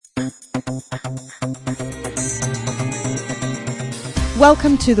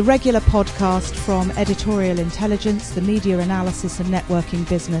Welcome to the regular podcast from Editorial Intelligence, the media analysis and networking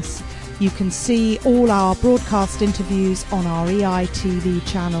business. You can see all our broadcast interviews on our EITV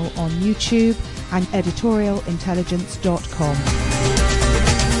channel on YouTube and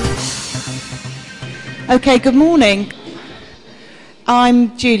editorialintelligence.com. Okay, good morning.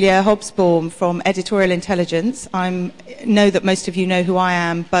 I'm Julia Hobsbawm from Editorial Intelligence. I know that most of you know who I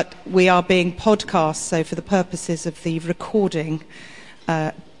am, but we are being podcast, so for the purposes of the recording,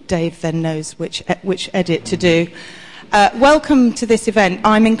 Dave then knows which edit to do. Welcome to this event.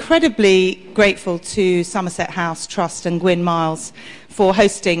 I'm incredibly grateful to Somerset House Trust and Gwyn Miles for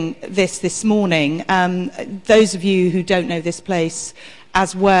hosting this morning. Those of you who don't know this place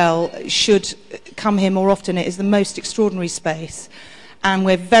as well should come here more often. It is the most extraordinary space, and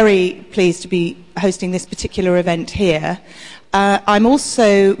we're very pleased to be hosting this particular event here. I'm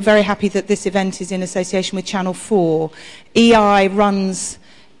also very happy that this event is in association with Channel 4. EI runs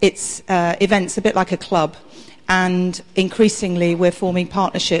its events a bit like a club, and increasingly we're forming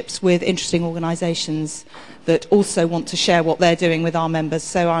partnerships with interesting organisations that also want to share what they're doing with our members.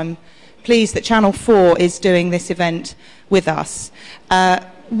 So I'm pleased that Channel 4 is doing this event with us.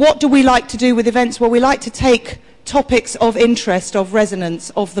 What do we like to do with events? Well, we like to take topics of interest, of resonance,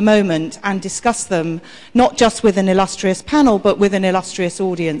 of the moment, and discuss them not just with an illustrious panel but with an illustrious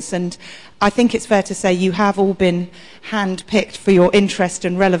audience. And I think it's fair to say you have all been hand-picked for your interest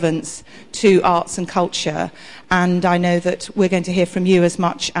and relevance to arts and culture, and I know that we're going to hear from you as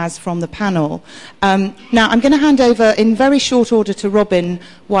much as from the panel. Now I'm going to hand over in very short order to Robin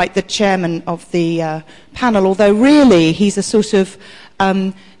White, the chairman of the panel, although really he's a sort of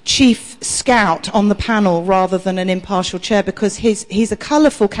chief scout on the panel rather than an impartial chair, because he's a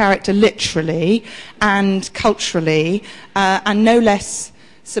colourful character literally and culturally, and no less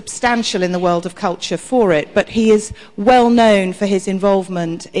substantial in the world of culture for it, but he is well known for his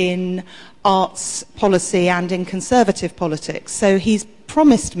involvement in arts policy and in conservative politics. So he's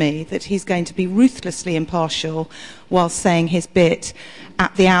promised me that he's going to be ruthlessly impartial while saying his bit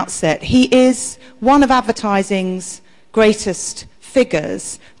at the outset. He is one of advertising's greatest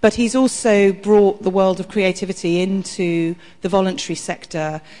figures, but he's also brought the world of creativity into the voluntary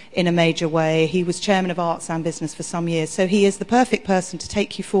sector in a major way. He was chairman of Arts and Business for some years, so he is the perfect person to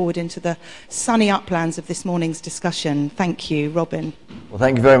take you forward into the sunny uplands of this morning's discussion. Thank you, Robin. Well,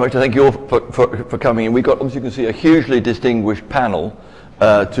 thank you very much. Thank you all for coming in. We've got, as you can see, a hugely distinguished panel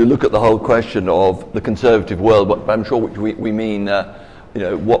to look at the whole question of the conservative world, but I'm sure which we mean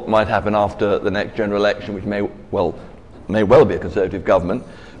what might happen after the next general election, which may well be a Conservative government,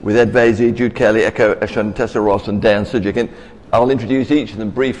 with Ed Vaizey, Jude Kelly, Echo Eshun, Tessa Ross and Dan Sujic. And I'll introduce each of them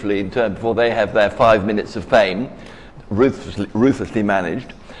briefly in turn before they have their 5 minutes of fame, ruthlessly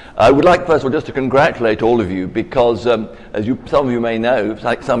managed. I would like, first of all, just to congratulate all of you, because some of you may know,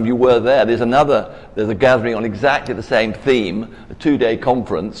 like some of you were there, there's a gathering on exactly the same theme, a 2-day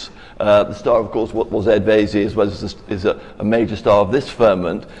conference. The star, of course, was Ed Vaizey, as well as is a major star of this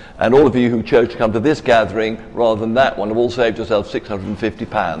firmament, and all of you who chose to come to this gathering rather than that one have all saved yourselves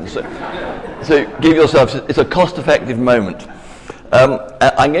 £650. So give yourselves, it's a cost-effective moment.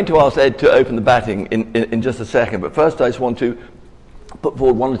 I'm going to ask Ed to open the batting in just a second, but first I just want to put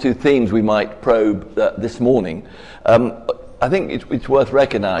forward one or two themes we might probe this morning. I think it's worth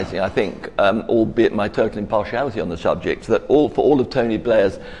recognising, albeit my total impartiality on the subject, that for all of Tony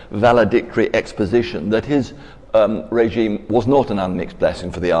Blair's valedictory exposition, that his regime was not an unmixed blessing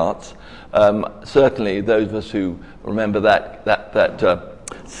for the arts. Certainly those of us who remember that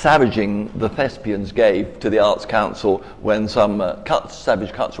savaging the thespians gave to the Arts Council when some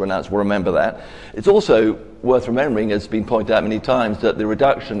savage cuts were announced will remember that. It's also worth remembering, as has been pointed out many times, that the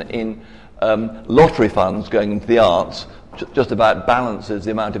reduction in lottery funds going into the arts just about balances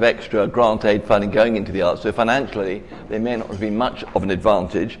the amount of extra grant aid funding going into the arts. So financially, they may not have been much of an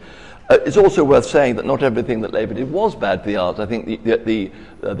advantage. It's also worth saying that not everything that Labour did was bad for the arts. I think the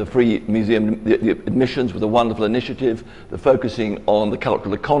free museum, the admissions was a wonderful initiative. The focusing on the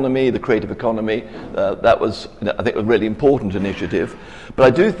cultural economy, the creative economy, that was, I think, a really important initiative. But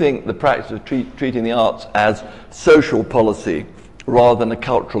I do think the practice of treating the arts as social policy rather than a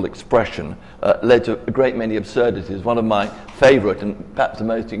cultural expression led to a great many absurdities. One of my favourite and perhaps the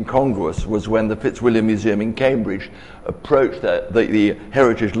most incongruous was when the Fitzwilliam Museum in Cambridge approached the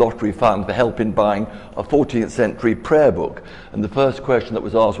Heritage Lottery Fund for help in buying a 14th century prayer book. And the first question that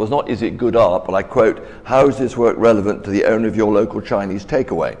was asked was not, is it good art, but I quote, how is this work relevant to the owner of your local Chinese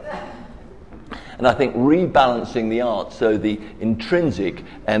takeaway? And I think rebalancing the arts so the intrinsic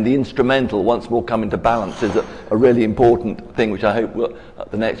and the instrumental once more come into balance is a really important thing, which I hope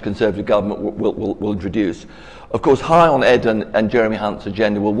the next Conservative government will introduce. Of course, high on Ed and Jeremy Hunt's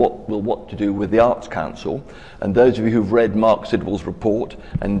agenda will what to do with the Arts Council. And those of you who've read Mark Sidwell's report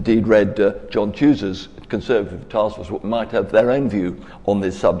and indeed read John Chooser's Conservative Task Force might have their own view on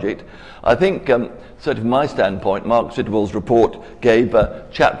this subject. I think, certainly from my standpoint, Mark Sidwell's report gave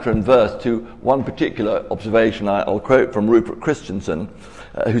chapter and verse to one particular observation. I'll quote from Rupert Christensen,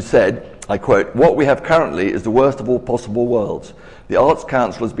 who said, I quote, "What we have currently is the worst of all possible worlds. The Arts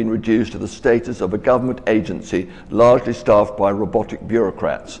Council has been reduced to the status of a government agency largely staffed by robotic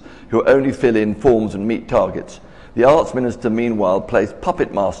bureaucrats who only fill in forms and meet targets. The Arts Minister, meanwhile, plays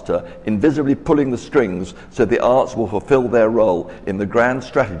puppet master, invisibly pulling the strings so the arts will fulfil their role in the grand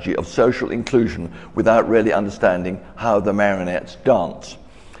strategy of social inclusion without really understanding how the marionettes dance."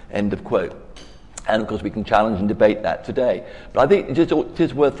 End of quote. And of course we can challenge and debate that today. But I think it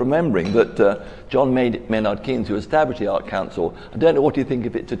is worth remembering that John Maynard Keynes, who established the Art Council, I don't know what you think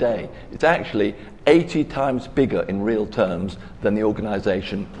of it today, it's actually 80 times bigger in real terms than the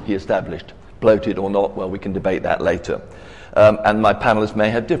organisation he established. Bloated or not, well, we can debate that later. And my panellists may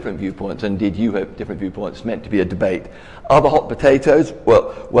have different viewpoints, and indeed you have different viewpoints. It's meant to be a debate. Other hot potatoes,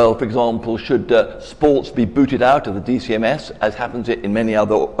 well, for example, should sports be booted out of the DCMS, as happens in many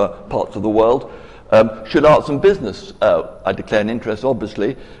other parts of the world? Should arts and business, I declare an interest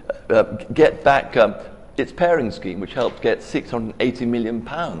obviously, get back its pairing scheme, which helped get £680 million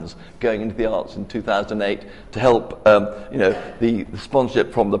going into the arts in 2008 to help the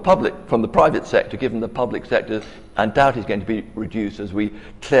sponsorship from the private sector, given the public sector undoubtedly is going to be reduced as we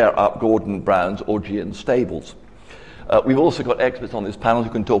clear up Gordon Brown's Augean stables. We've also got experts on this panel who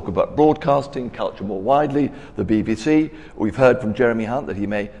can talk about broadcasting, culture more widely, the BBC. We've heard from Jeremy Hunt that he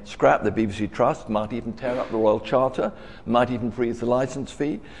may scrap the BBC Trust, might even tear up the Royal Charter, might even freeze the licence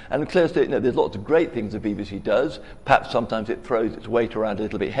fee. And clear state, there's lots of great things the BBC does. Perhaps sometimes it throws its weight around a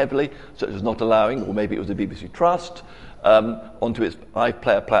little bit heavily, such as not allowing, or maybe it was the BBC Trust, onto its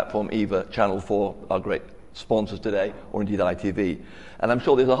iPlayer platform, EVA, Channel 4, our great sponsors today, or indeed ITV. And I'm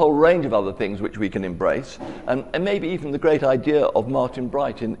sure there's a whole range of other things which we can embrace, and maybe even the great idea of Martin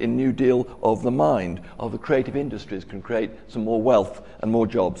Bright in New Deal of the Mind, of the creative industries can create some more wealth and more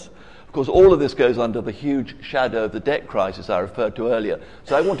jobs. Of course, all of this goes under the huge shadow of the debt crisis I referred to earlier.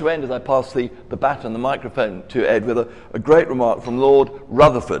 So I want to end, as I pass the baton, the microphone to Ed, with a great remark from Lord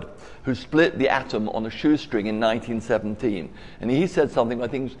Rutherford, who split the atom on a shoestring in 1917. And he said something I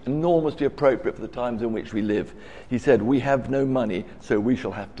think is enormously appropriate for the times in which we live. He said, "We have no money, so we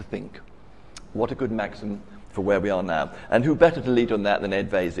shall have to think." What a good maxim for where we are now. And who better to lead on that than Ed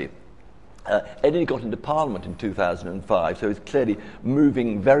Vaizey? Ed only got into Parliament in 2005, so he's clearly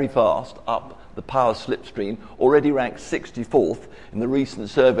moving very fast up the power slipstream, already ranked 64th in the recent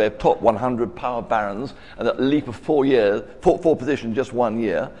survey of top 100 power barons, and a leap of 4 positions just 1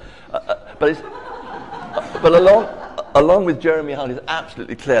 year. But along with Jeremy Hunt, it's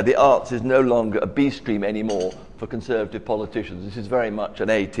absolutely clear the arts is no longer a B stream anymore for Conservative politicians. This is very much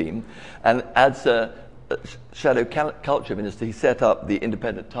an A team. And as Shadow Culture Minister, he set up the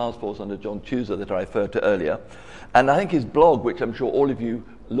independent task force under John Chooser that I referred to earlier. And I think his blog, which I'm sure all of you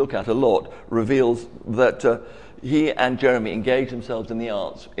look at a lot, reveals that he and Jeremy engage themselves in the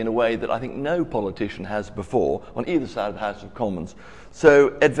arts in a way that I think no politician has before on either side of the House of Commons.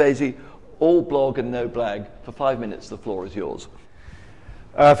 So, Ed Vaizey, all blog and no blag. For 5 minutes, the floor is yours.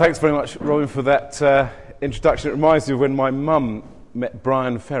 Thanks very much, Robin, for that introduction. It reminds me of when my mum met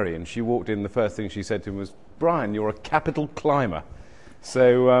Brian Ferry, and she walked in, the first thing she said to him was, "Brian, you're a capital climber."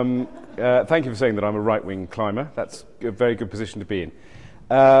 So thank you for saying that I'm a right-wing climber. That's a very good position to be in.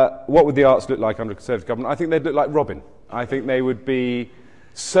 What would the arts look like under a Conservative government? I think they'd look like Robin. I think they would be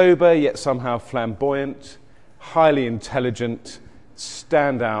sober yet somehow flamboyant, highly intelligent,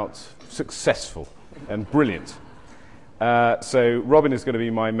 stand out, successful and brilliant. So Robin is going to be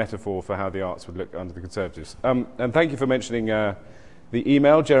my metaphor for how the arts would look under the Conservatives. And thank you for mentioning the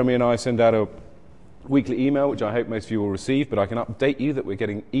email. Jeremy and I send out a weekly email, which I hope most of you will receive, but I can update you that we're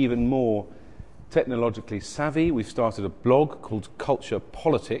getting even more technologically savvy. We've started a blog called Culture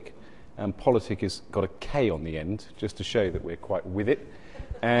Politic, and politic has got a K on the end, just to show that we're quite with it.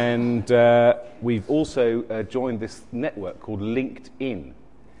 And we've also joined this network called LinkedIn,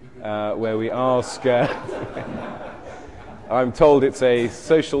 where we ask... I'm told it's a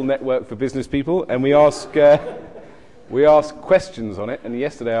social network for business people, and we ask questions on it. And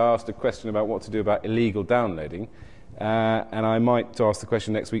yesterday I asked a question about what to do about illegal downloading, and I might ask the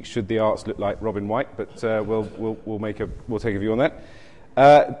question next week: should the arts look like Robin White? But we'll take a view on that.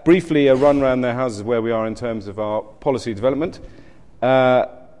 Briefly, a run around their houses where we are in terms of our policy development.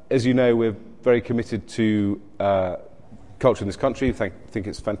 As you know, we're very committed to culture in this country. I think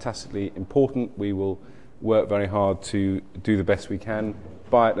it's fantastically important. We will work very hard to do the best we can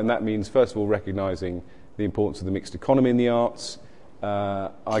by it, and that means, first of all, recognising the importance of the mixed economy in the arts.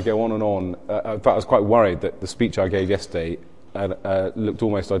 I go on and on. In fact, I was quite worried that the speech I gave yesterday looked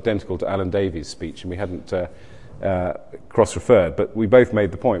almost identical to Alan Davies' speech, and we hadn't cross-referred. But we both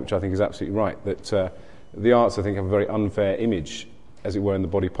made the point, which I think is absolutely right, that the arts, I think, have a very unfair image, as it were, in the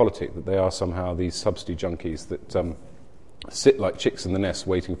body politic, that they are somehow these subsidy junkies that sit like chicks in the nest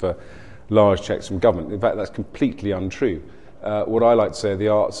waiting for large checks from government. In fact, that's completely untrue. What I like to say, the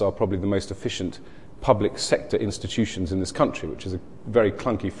arts are probably the most efficient public sector institutions in this country, which is a very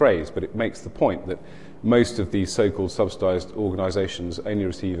clunky phrase, but it makes the point that most of these so-called subsidised organisations only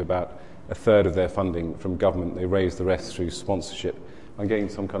receive about a third of their funding from government. They raise the rest through sponsorship. I'm getting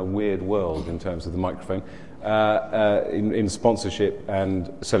some kind of weird world in terms of the microphone, in sponsorship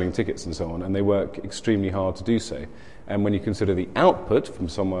and selling tickets and so on, and they work extremely hard to do so. And when you consider the output from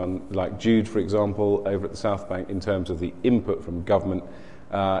someone like Jude, for example, over at the South Bank, in terms of the input from government,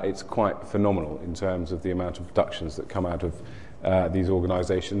 it's quite phenomenal in terms of the amount of productions that come out of these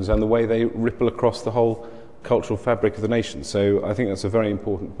organisations and the way they ripple across the whole cultural fabric of the nation. So I think that's a very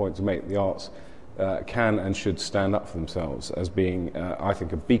important point to make. The arts can and should stand up for themselves as being, I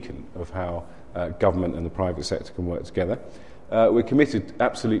think, a beacon of how government and the private sector can work together. We're committed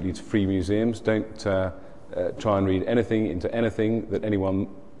absolutely to free museums. Don't try and read anything into anything that anyone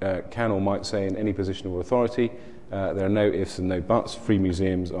can or might say in any position of authority. There are no ifs and no buts. Free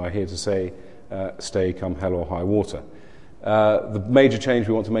museums are here to say, stay come hell or high water. The major change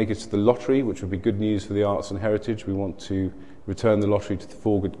we want to make is to the lottery, which would be good news for the arts and heritage. We want to return the lottery to the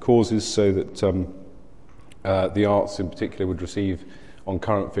for good causes so that the arts in particular would receive, on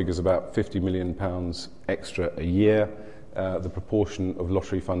current figures, about £50 million extra a year. The proportion of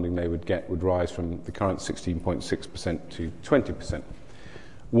lottery funding they would get would rise from the current 16.6% to 20%.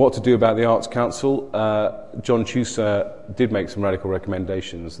 What to do about the Arts Council? John Chusa did make some radical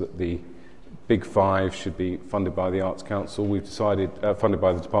recommendations that the Big Five should be funded by the Arts Council. We've decided, funded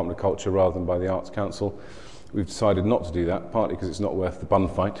by the Department of Culture rather than by the Arts Council. We've decided not to do that, partly because it's not worth the bun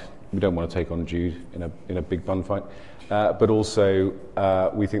fight. We don't want to take on Jude in a big bun fight. But also,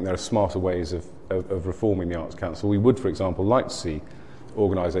 we think there are smarter ways of reforming the Arts Council. We would, for example, like to see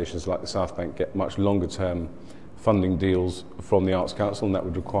organisations like the South Bank get much longer-term funding deals from the Arts Council, and that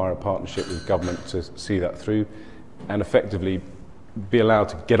would require a partnership with government to see that through and effectively be allowed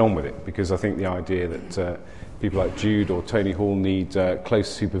to get on with it, because I think the idea that people like Jude or Tony Hall need close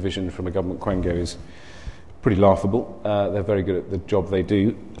supervision from a government quango is pretty laughable. They're very good at the job they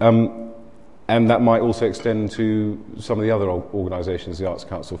do. And that might also extend to some of the other organisations the Arts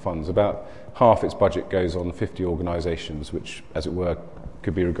Council funds. About half its budget goes on 50 organisations, which, as it were,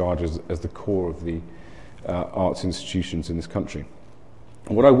 could be regarded as the core of the arts institutions in this country.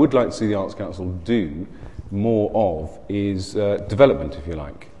 And what I would like to see the Arts Council do more of is development, if you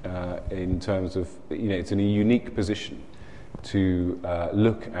like, in terms of, it's in a unique position to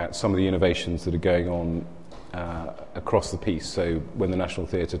look at some of the innovations that are going on across the piece. So when the National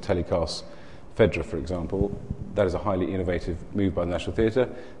Theatre telecasts Fedra, for example, that is a highly innovative move by the National Theatre.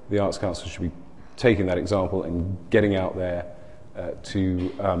 The Arts Council should be taking that example and getting out there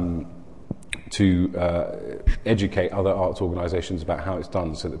to educate other arts organisations about how it's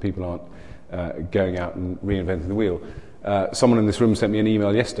done, so that people aren't going out and reinventing the wheel. Someone in this room sent me an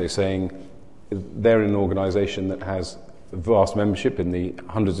email yesterday saying they're in an organisation that has vast membership in the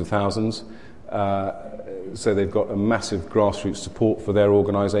hundreds of thousands, so they've got a massive grassroots support for their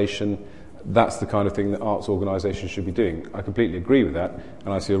organisation. That's the kind of thing that arts organisations should be doing. I completely agree with that,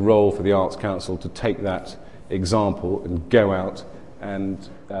 and I see a role for the Arts Council to take that example and go out and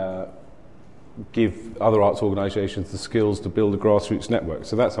give other arts organisations the skills to build a grassroots network.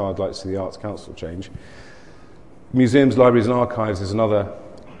 So that's how I'd like to see the Arts Council change. Museums, libraries and archives is another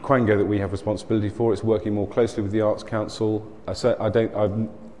quango that we have responsibility for. It's working more closely with the Arts Council. I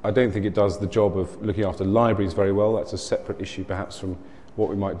don't think it does the job of looking after libraries very well. That's a separate issue perhaps from what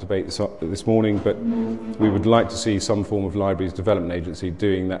we might debate this morning, but we would like to see some form of libraries development agency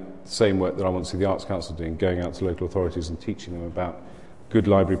doing that same work that I want to see the Arts Council doing, going out to local authorities and teaching them about good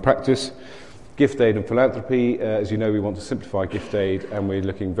library practice. Gift aid and philanthropy, as you know, we want to simplify gift aid, and we're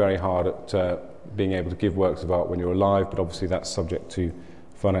looking very hard at being able to give works of art when you're alive, but obviously that's subject to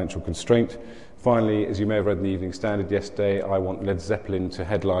financial constraint. Finally, as you may have read in the Evening Standard yesterday, I want Led Zeppelin to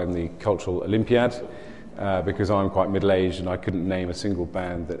headline the Cultural Olympiad. because I'm quite middle-aged and I couldn't name a single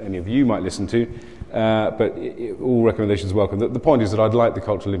band that any of you might listen to, but all recommendations are welcome. The point is that I'd like the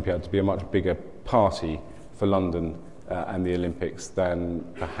Cultural Olympiad to be a much bigger party for London and the Olympics than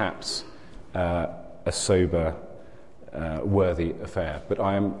perhaps a sober, worthy affair. But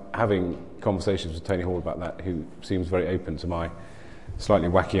I am having conversations with Tony Hall about that, who seems very open to my slightly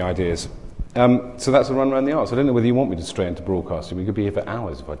wacky ideas. So that's a run around the arts. I don't know whether you want me to stray into broadcasting. We could be here for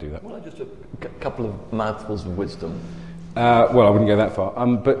hours if I do that. Well, just a couple of mouthfuls of wisdom. Well, I wouldn't go that far.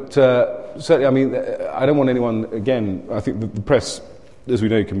 But certainly, I mean, I don't want anyone, again, I think the press, as we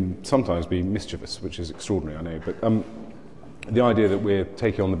know, can sometimes be mischievous, which is extraordinary, I know. But the idea that we're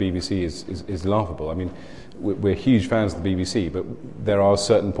taking on the BBC is laughable. I mean, we're huge fans of the BBC, but there are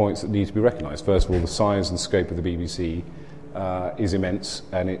certain points that need to be recognised. First of all, the size and scope of the BBC is immense,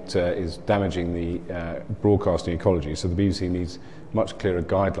 and it is damaging the broadcasting ecology. So the BBC needs much clearer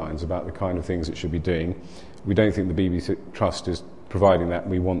guidelines about the kind of things it should be doing. We don't think the BBC Trust is providing that.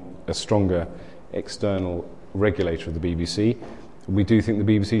 We want a stronger external regulator of the BBC. We do think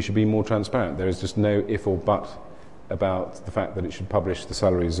the BBC should be more transparent. There is just no if or but about the fact that it should publish the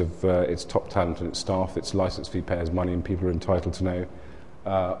salaries of its top talent and its staff. Its licence fee payers money, and people are entitled to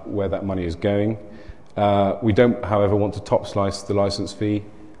know where that money is going. We don't, however, want to top slice the licence fee.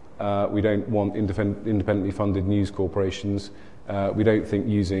 We don't want independently funded news corporations. We don't think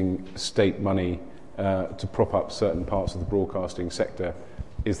using state money to prop up certain parts of the broadcasting sector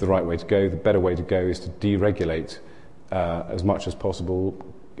is the right way to go. The better way to go is to deregulate as much as possible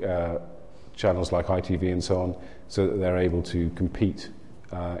channels like ITV and so on, so that they're able to compete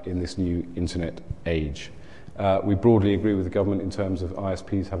in this new internet age. We broadly agree with the government in terms of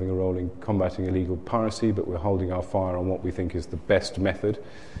ISPs having a role in combating illegal piracy, but we're holding our fire on what we think is the best method.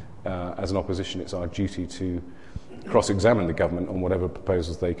 As an opposition, it's our duty to cross-examine the government on whatever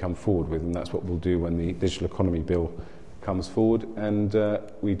proposals they come forward with, and that's what we'll do when the Digital Economy Bill comes forward. And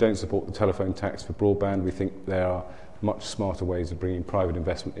we don't support the telephone tax for broadband. We think there are much smarter ways of bringing private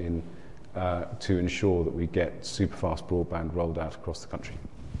investment in to ensure that we get super-fast broadband rolled out across the country.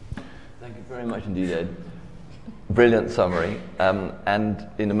 Thank you very much indeed, Ed. Brilliant summary. And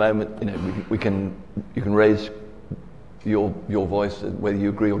in a moment, you can raise your voice, whether you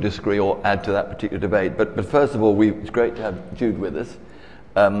agree or disagree or add to that particular debate. But first of all, it's great to have Jude with us,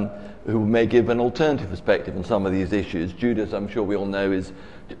 who may give an alternative perspective on some of these issues. Jude, as I'm sure we all know, is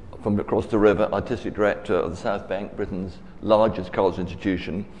from across the river, artistic director of the South Bank, Britain's largest cultural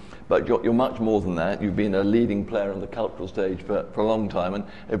institution. But you're much more than that. You've been a leading player on the cultural stage for a long time, and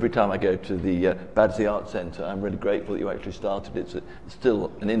every time I go to the Battersea Arts Centre, I'm really grateful that you actually started it. It's still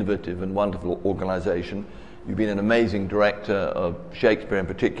an innovative and wonderful organisation. You've been an amazing director of Shakespeare in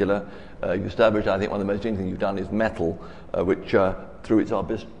particular. You established, I think, one of the most interesting things you've done is Metal, which through its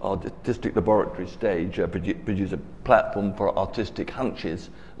artistic laboratory stage produced a platform for artistic hunches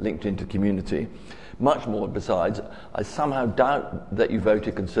linked into community. Much more besides. I somehow doubt that you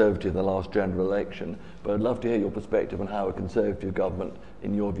voted Conservative in the last general election, but I'd love to hear your perspective on how a Conservative government,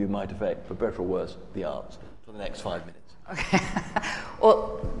 in your view, might affect, for better or worse, the arts for the next 5 minutes. Okay.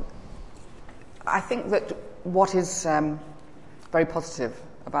 Well, I think that what is very positive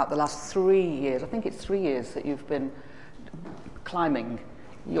about the last 3 years, I think it's 3 years that you've been climbing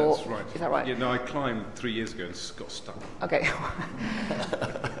your... That's right. Is that right? Yeah, no, I climbed 3 years ago and got stuck. Okay.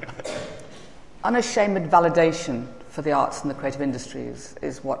 Unashamed validation for the arts and the creative industries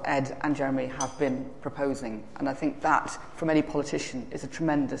is what Ed and Jeremy have been proposing, and I think that, from any politician, is a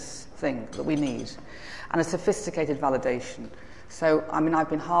tremendous thing that we need, and a sophisticated validation. So, I mean, I've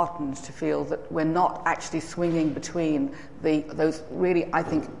been heartened to feel that we're not actually swinging between those really, I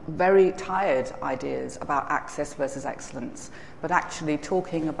think, very tired ideas about access versus excellence, but actually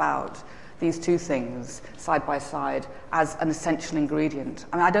talking about these two things side by side as an essential ingredient.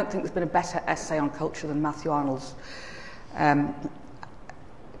 I mean, I don't think there's been a better essay on culture than Matthew Arnold's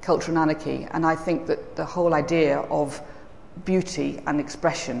Culture and Anarchy, and I think that the whole idea of beauty and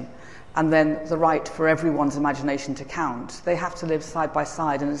expression, and then the right for everyone's imagination to count, they have to live side by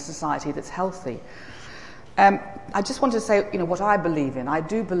side in a society that's healthy. I just want to say, what I believe in. I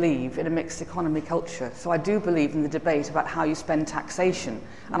do believe in a mixed economy culture, so I do believe in the debate about how you spend taxation,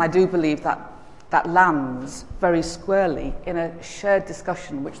 and I do believe that that lands very squarely in a shared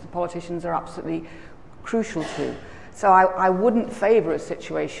discussion which the politicians are absolutely crucial to. So I wouldn't favour a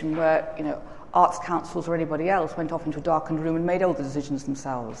situation where, arts councils or anybody else went off into a darkened room and made all the decisions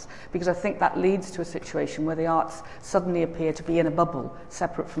themselves, because I think that leads to a situation where the arts suddenly appear to be in a bubble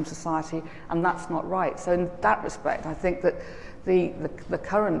separate from society, and that's not right. So in that respect, I think that the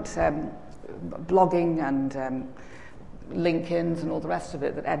current blogging and link-ins and all the rest of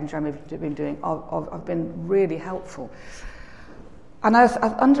it that Ed and Jeremy have been doing have been really helpful. And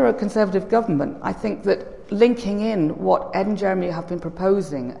under a Conservative government, I think that linking in what Ed and Jeremy have been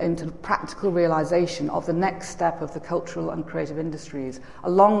proposing into practical realisation of the next step of the cultural and creative industries,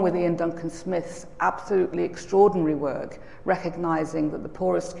 along with Ian Duncan Smith's absolutely extraordinary work, recognising that the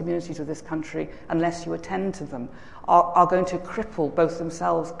poorest communities of this country, unless you attend to them, are going to cripple both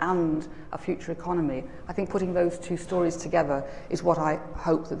themselves and a future economy. I think putting those two stories together is what I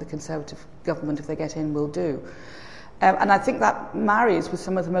hope that the Conservative government, if they get in, will do. And I think that marries with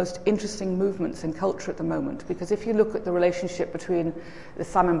some of the most interesting movements in culture at the moment, because if you look at the relationship between the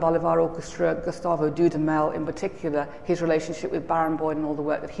Simon Bolivar Orchestra, Gustavo Dudamel in particular, his relationship with Barenboim and all the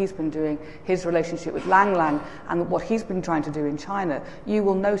work that he's been doing, his relationship with Lang Lang and what he's been trying to do in China, you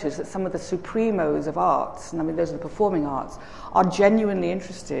will notice that some of the supremos of arts, and I mean those are the performing arts, are genuinely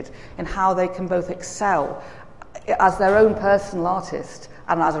interested in how they can both excel as their own personal artist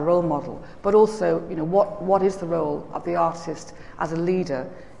and as a role model, but also, what is the role of the artist as a leader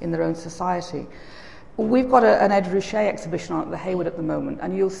in their own society? We've got an Ed Ruscha exhibition on at the Hayward at the moment,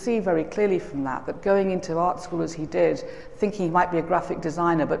 and you'll see very clearly from that going into art school as he did, thinking he might be a graphic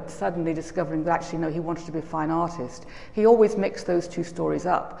designer, but suddenly discovering that actually no, he wanted to be a fine artist. He always mixed those two stories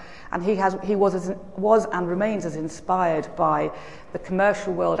up, and he was and remains as inspired by the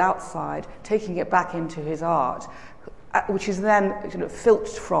commercial world outside, taking it back into his art, which is then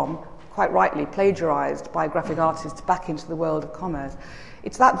filched from, quite rightly, plagiarised by graphic artists back into the world of commerce.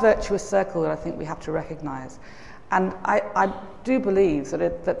 It's that virtuous circle that I think we have to recognise. And I do believe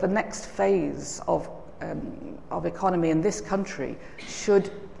that the next phase of economy in this country should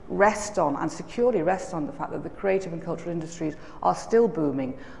rest on, and securely rest on, the fact that the creative and cultural industries are still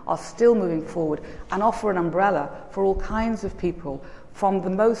booming, are still moving forward, and offer an umbrella for all kinds of people, from the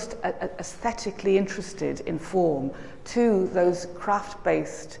most aesthetically interested in form to those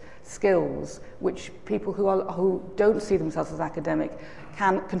craft-based skills which people who don't see themselves as academic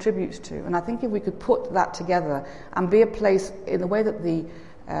can contribute to. And I think if we could put that together and be a place in the way that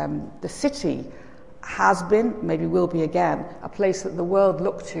the city has been, maybe will be again, a place that the world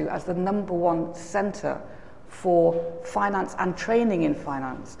look to as the number one centre for finance and training in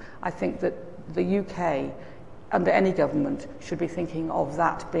finance, I think that the UK under any government should be thinking of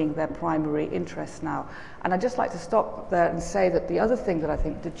that being their primary interest now. And I'd just like to stop there and say that the other thing that I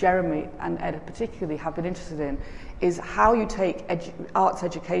think that Jeremy and Ed particularly have been interested in is how you take arts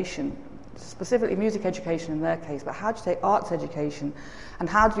education, specifically music education in their case, but how do you take arts education and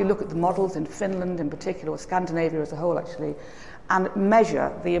how do you look at the models in Finland in particular, or Scandinavia as a whole actually, and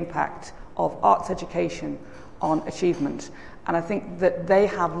measure the impact of arts education on achievement. And I think that they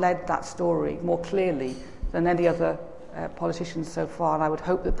have led that story more clearly than any other politicians so far, and I would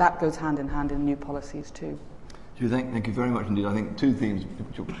hope that that goes hand in hand in new policies too. Thank you very much indeed. I think two themes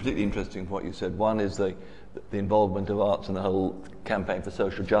which are particularly interesting from what you said. One is the involvement of arts in the whole campaign for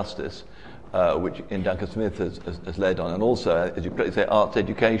social justice, which Ian Duncan Smith has led on, and also, as you correctly say, arts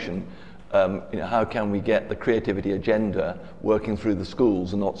education. How can we get the creativity agenda working through the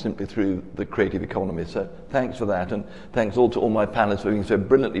schools and not simply through the creative economy? So thanks for that, and thanks all to all my panelists for being so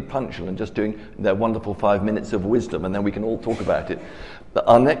brilliantly punctual and just doing their wonderful 5 minutes of wisdom, and then we can all talk about it.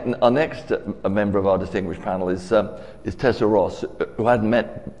 Our next member of our distinguished panel is Tessa Ross, who I hadn't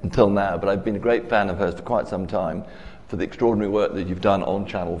met until now, but I've been a great fan of hers for quite some time, for the extraordinary work that you've done on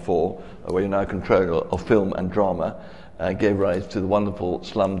Channel 4, where you're now controller of film and drama. Gave rise to the wonderful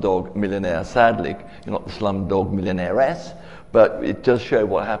Slumdog Millionaire. Sadly, you're not the Slumdog Millionairess, but it does show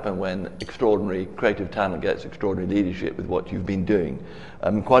what happened when extraordinary creative talent gets extraordinary leadership with what you've been doing.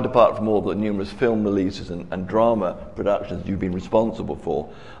 Quite apart from all the numerous film releases and drama productions you've been responsible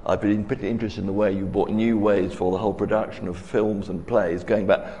for, I've been particularly interested in the way you brought new ways for the whole production of films and plays, going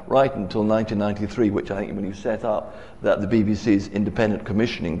back right until 1993, which I think when you set up that the BBC's independent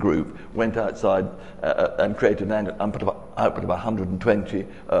commissioning group went outside and created an output of 120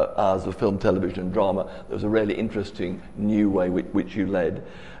 hours of film, television and drama. There was a really interesting new way which you led.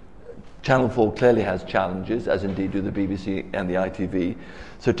 Channel 4 clearly has challenges, as indeed do the BBC and the ITV.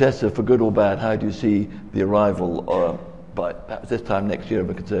 So Tessa, for good or bad, how do you see the arrival by perhaps this time next year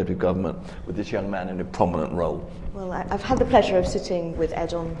of a Conservative government with this young man in a prominent role? Well, I've had the pleasure of sitting with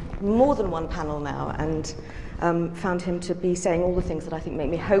Ed on more than one panel now, and found him to be saying all the things that I think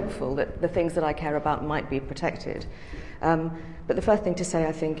make me hopeful that the things that I care about might be protected. But the first thing to say,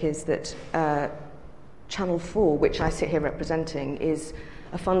 I think, is that Channel 4, which I sit here representing, is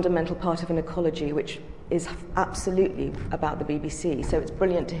a fundamental part of an ecology which is absolutely about the BBC. So it's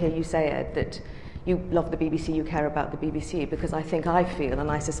brilliant to hear you say, Ed, that you love the BBC, you care about the BBC, because I think I feel, and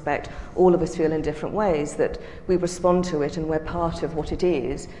I suspect all of us feel in different ways, that we respond to it and we're part of what it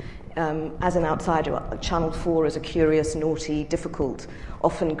is. As an outsider, Channel 4 is a curious, naughty, difficult,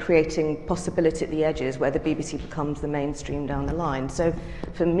 often creating possibility at the edges where the BBC becomes the mainstream down the line. So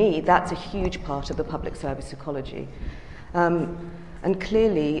for me, that's a huge part of the public service ecology. And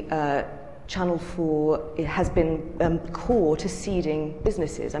clearly, Channel 4 has been core to seeding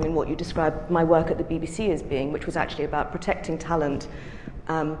businesses. I mean, what you described my work at the BBC as being, which was actually about protecting talent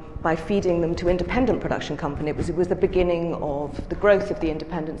by feeding them to independent production company. It was the beginning of the growth of the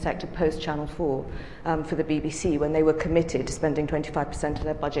independent sector post-Channel 4 for the BBC, when they were committed to spending 25% of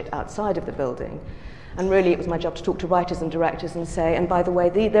their budget outside of the building. And really, it was my job to talk to writers and directors and say, and by the way,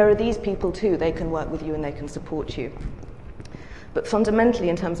 there are these people too, they can work with you and they can support you. But fundamentally,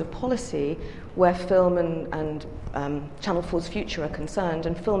 in terms of policy, where film and Channel 4's future are concerned,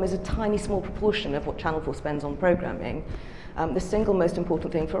 and film is a tiny, small proportion of what Channel 4 spends on programming, the single most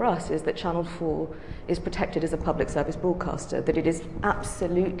important thing for us is that Channel 4 is protected as a public service broadcaster, that it is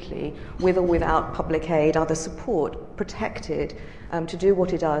absolutely, with or without public aid, other support, protected to do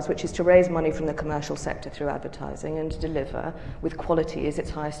what it does, which is to raise money from the commercial sector through advertising and to deliver with quality is its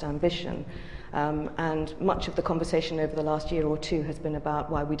highest ambition. And much of the conversation over the last year or two has been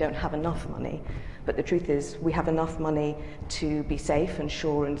about why we don't have enough money. But the truth is, we have enough money to be safe and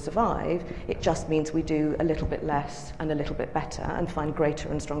sure and survive. It just means we do a little bit less and a little bit better and find greater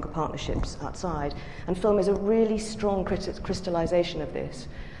and stronger partnerships outside. And film is a really strong crystallization of this.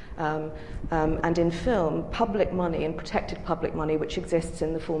 And in film, public money and protected public money, which exists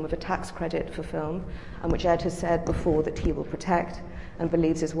in the form of a tax credit for film, and which Ed has said before that he will protect and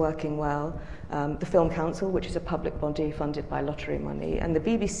believes is working well, the Film Council, which is a public body funded by lottery money, and the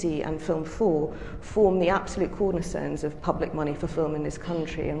BBC and Film 4 form the absolute cornerstones of public money for film in this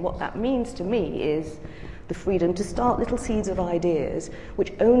country. And what that means to me is the freedom to start little seeds of ideas,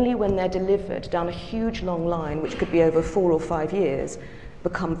 which only when they're delivered down a huge long line, which could be over 4 or 5 years,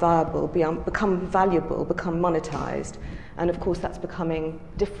 become viable, become valuable, become monetized. And of course that's becoming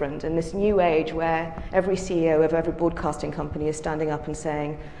different in this new age where every CEO of every broadcasting company is standing up and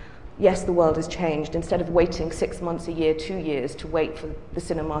saying, yes, the world has changed. Instead of waiting 6 months, a year, 2 years to wait for the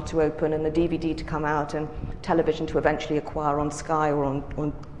cinema to open and the DVD to come out and television to eventually acquire on Sky or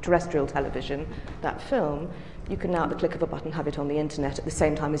on terrestrial television that film, you can now at the click of a button have it on the internet at the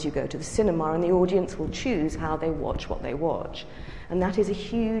same time as you go to the cinema, and the audience will choose how they watch what they watch. And that is a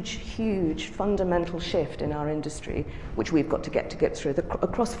huge, huge fundamental shift in our industry, which we've got to get through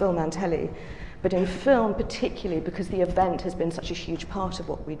across film and telly. But in film particularly, because the event has been such a huge part of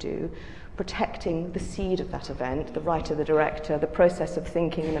what we do, protecting the seed of that event, the writer, the director, the process of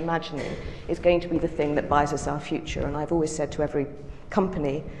thinking and imagining, is going to be the thing that buys us our future. And I've always said to every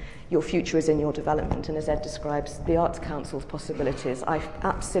company, your future is in your development. And as Ed describes the Arts Council's possibilities, I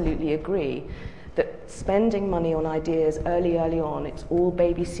absolutely agree that spending money on ideas early on, it's all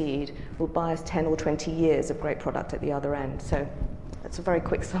baby seed, will buy us 10 or 20 years of great product at the other end. So that's a very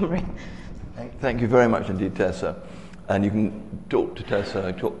quick summary. Thank you very much indeed, Tessa. And you can talk to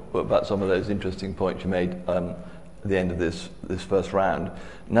Tessa, talk about some of those interesting points you made at the end of this first round.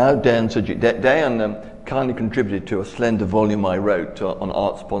 Now, Dan kindly contributed to a slender volume I wrote on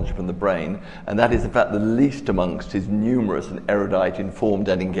art sponsorship and the brain, and that is in fact the least amongst his numerous and erudite, informed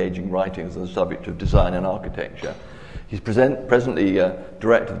and engaging writings on the subject of design and architecture. He's presently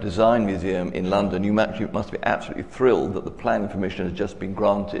director of the Design Museum in London. You must be absolutely thrilled that the planning permission has just been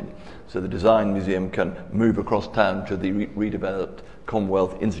granted, so the Design Museum can move across town to the redeveloped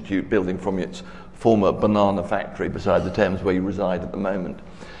Commonwealth Institute building from its former banana factory beside the Thames where you reside at the moment.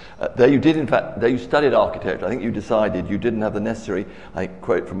 There you studied architecture. I think you decided you didn't have the necessary, I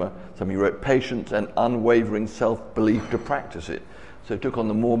quote from something you wrote, patience and unwavering self-belief to practice it. So took on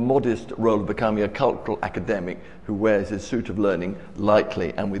the more modest role of becoming a cultural academic who wears his suit of learning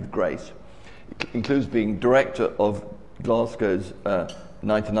lightly and with grace. It includes being director of Glasgow's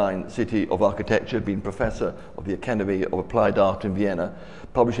 99 City of Architecture, being professor of the Academy of Applied Art in Vienna,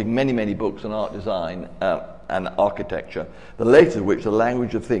 publishing many, many books on art design and architecture, the latest of which, The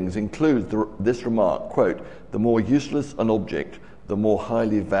Language of Things, includes this remark, quote, "The more useless an object, the more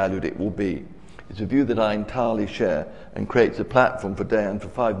highly valued it will be." It's a view that I entirely share and creates a platform for Dan for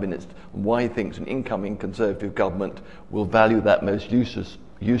 5 minutes on why he thinks an incoming Conservative government will value that most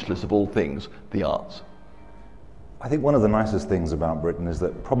useless of all things, the arts. I think one of the nicest things about Britain is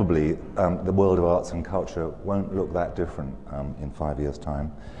that probably the world of arts and culture won't look that different in 5 years'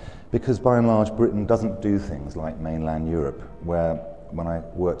 time, because by and large Britain doesn't do things like mainland Europe, where when I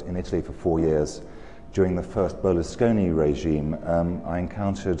worked in Italy for 4 years during the first Berlusconi regime, I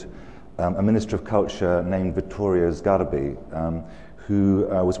encountered a Minister of Culture named Vittorio Sgarbi, who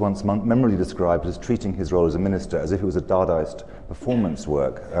was once memorably described as treating his role as a minister as if it was a Dadaist performance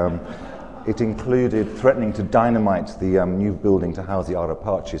work. It included threatening to dynamite the new building to house the Ara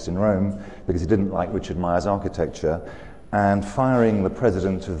Pacis in Rome because he didn't like Richard Meyer's architecture, and firing the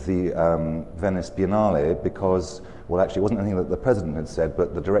president of the Venice Biennale because, well, actually it wasn't anything that the president had said,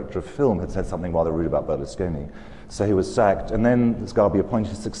 but the director of film had said something rather rude about Berlusconi. So he was sacked, and then Sgarbi appointed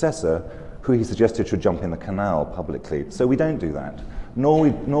his successor, who he suggested should jump in the canal publicly. So we don't do that.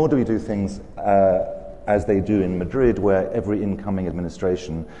 Nor do we do things as they do in Madrid, where every incoming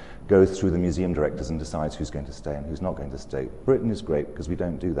administration goes through the museum directors and decides who's going to stay and who's not going to stay. Britain is great because we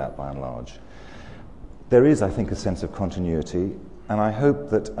don't do that by and large. There is, I think, a sense of continuity, and I hope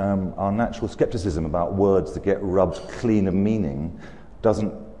that our natural skepticism about words that get rubbed clean of meaning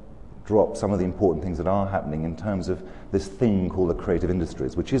doesn't drop some of the important things that are happening in terms of this thing called the creative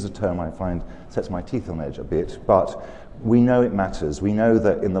industries, which is a term I find sets my teeth on edge a bit, but we know it matters. We know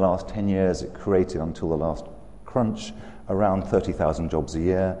that in the last 10 years it created, until the last crunch, around 30,000 jobs a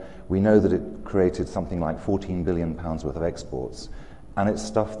year. We know that it created something like £14 billion worth of exports. And it's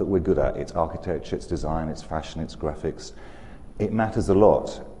stuff that we're good at. It's architecture, it's design, it's fashion, it's graphics. It matters a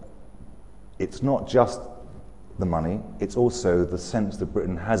lot. It's not just the money, it's also the sense that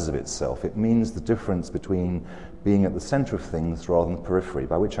Britain has of itself. It means the difference between being at the centre of things rather than the periphery,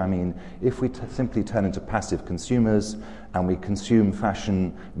 by which I mean if we simply turn into passive consumers and we consume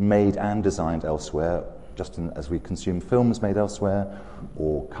fashion made and designed elsewhere, just as we consume films made elsewhere,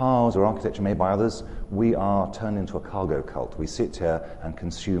 or cars or architecture made by others, we are turned into a cargo cult. We sit here and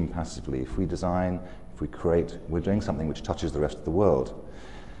consume passively. If we design, if we create, we're doing something which touches the rest of the world.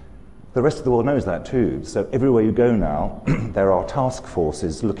 The rest of the world knows that too. So everywhere you go now, there are task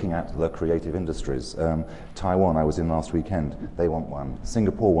forces looking at the creative industries. Taiwan, I was in last weekend, they want one.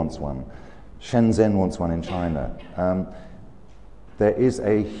 Singapore wants one. Shenzhen wants one in China. There is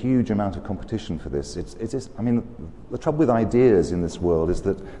a huge amount of competition for this. I mean, the trouble with ideas in this world is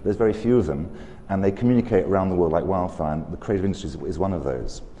that there's very few of them, and they communicate around the world like wildfire, and the creative industries is one of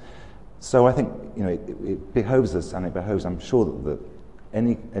those. So I think, you know, it behoves us, and it behoves, I'm sure that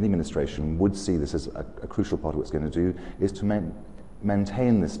any administration would see this as a crucial part of what it's going to do, is to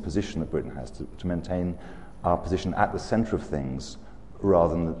maintain this position that Britain has, to maintain our position at the centre of things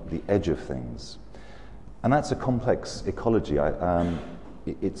rather than the edge of things. And that's a complex ecology. There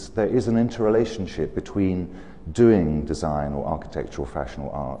is an interrelationship between doing design or architecture or fashion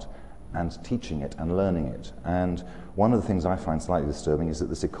or art and teaching it and learning it. And one of the things I find slightly disturbing is that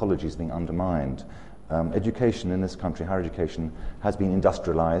this ecology is being undermined. Education in this country, higher education, has been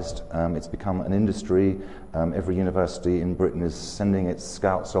industrialized. It's become an industry. Every university in Britain is sending its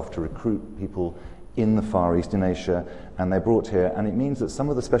scouts off to recruit people in the Far East, in Asia, and they're brought here, and it means that some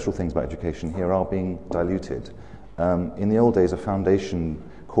of the special things about education here are being diluted. In the old days, a foundation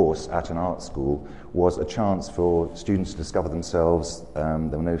course at an art school was a chance for students to discover themselves. There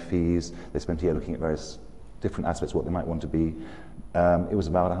were no fees. They spent a year looking at various different aspects of what they might want to be. It was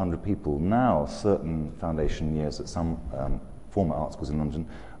about 100 people. Now, certain foundation years at some former art schools in London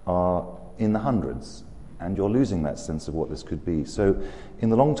are in the hundreds, and you're losing that sense of what this could be. So, in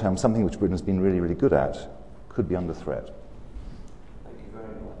the long term, something which Britain has been really, really good at could be under threat. Thank you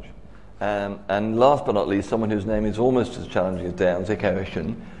very much. And last but not least, someone whose name is almost as challenging as Dejan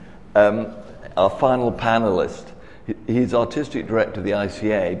Zekaushin, our final panellist. He's artistic director of the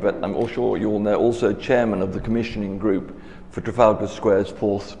ICA, but I'm sure you all know, also chairman of the commissioning group for Trafalgar Square's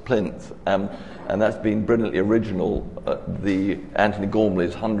fourth plinth, and that's been brilliantly original. The Anthony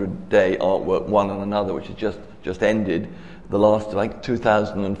Gormley's 100-day artwork, One and Another, which has just ended. The last, I think,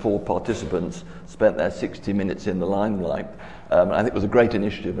 2,004 participants spent their 60 minutes in the limelight. I think it was a great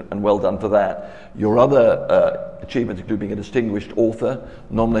initiative, and well done for that. Your other achievements include being a distinguished author,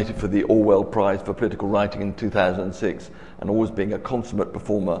 nominated for the Orwell Prize for Political Writing in 2006, and always being a consummate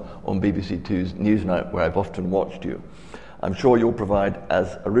performer on BBC Two's Newsnight, where I've often watched you. I'm sure you'll provide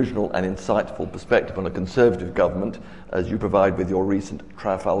as original and insightful perspective on a Conservative government as you provide with your recent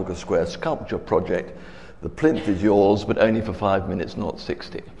Trafalgar Square sculpture project. The plinth is yours, but only for 5 minutes, not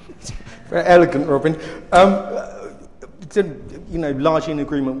 60. Very elegant, Robin. Largely in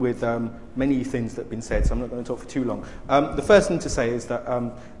agreement with many things that have been said, so I'm not going to talk for too long. The first thing to say is that,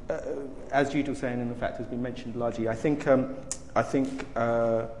 as Jude was saying, and in fact has been mentioned largely, I think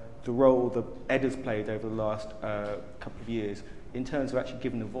the role that Ed has played over the last couple of years in terms of actually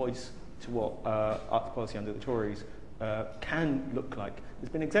giving a voice to what arts policy under the Tories can look like has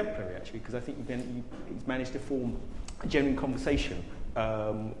been exemplary, actually, because I think he's managed to form a genuine conversation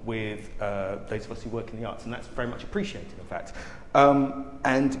with those of us who work in the arts, and that's very much appreciated, in fact.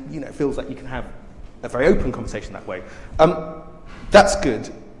 And it feels like you can have a very open conversation that way. That's good.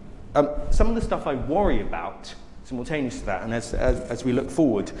 Some of the stuff I worry about, simultaneous to that, and as we look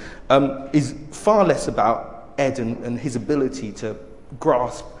forward, is far less about Ed and his ability to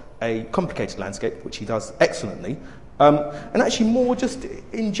grasp a complicated landscape, which he does excellently, and actually more just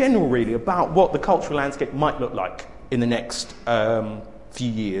in general, really, about what the cultural landscape might look like in the next few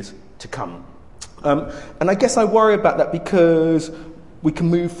years to come. And I guess I worry about that because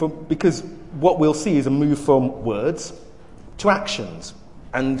because what we'll see is a move from words to actions.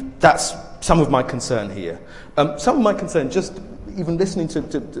 And that's some of my concern here. Some of my concern, just even listening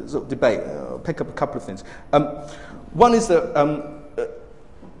to sort of debate, I'll pick up a couple of things. One is that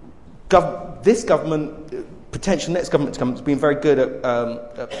this government, potential next government to come, has been very good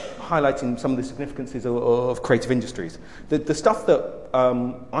at highlighting some of the significances of creative industries. The stuff that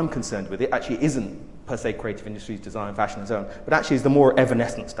I'm concerned with, it actually isn't per se creative industries, design, fashion, and so on, but actually is the more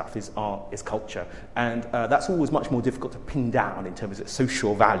evanescent stuff, is art, is culture. And that's always much more difficult to pin down in terms of its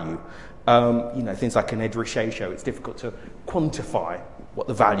social value. Things like an Ed Ruscha show, it's difficult to quantify what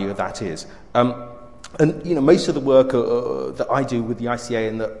the value of that is. And most of the work that I do with the ICA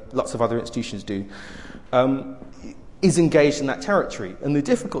and that lots of other institutions do is engaged in that territory. And the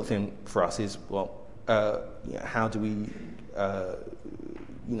difficult thing for us is, how do we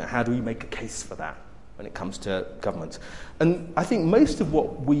make a case for that when it comes to government? And I think much of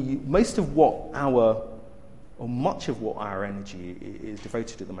what our energy is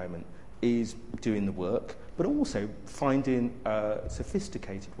devoted at the moment is doing the work, but also finding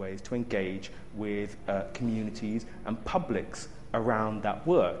sophisticated ways to engage with communities and publics around that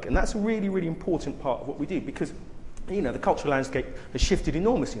work. And that's a really, really important part of what we do, because the cultural landscape has shifted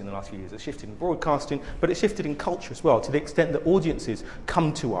enormously in the last few years. It's shifted in broadcasting, but it's shifted in culture as well, to the extent that audiences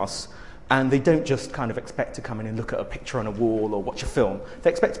come to us and they don't just kind of expect to come in and look at a picture on a wall or watch a film. They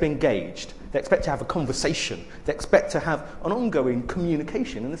expect to be engaged. They expect to have a conversation. They expect to have an ongoing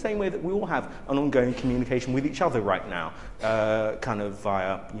communication in the same way that we all have an ongoing communication with each other right now, kind of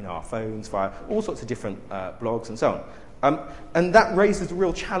via our phones, via all sorts of different blogs and so on. And that raises a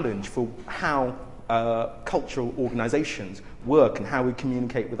real challenge for how cultural organisations work and how we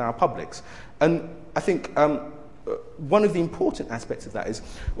communicate with our publics. And I think one of the important aspects of that is,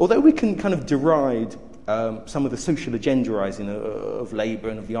 although we can kind of deride some of the social agendarising of Labour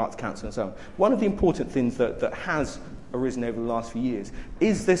and of the Arts Council and so on, one of the important things that has arisen over the last few years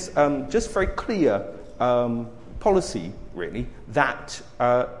is this just very clear policy, really, that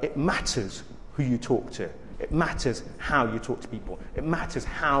it matters who you talk to. It matters how you talk to people. It matters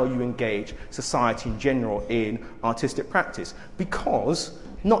how you engage society in general in artistic practice, because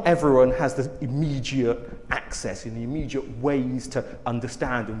not everyone has the immediate access and the immediate ways to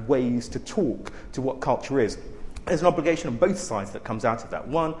understand and ways to talk to what culture is. There's an obligation on both sides that comes out of that.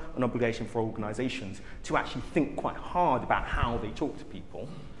 One, an obligation for organisations to actually think quite hard about how they talk to people.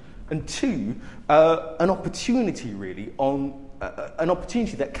 And two, an opportunity really an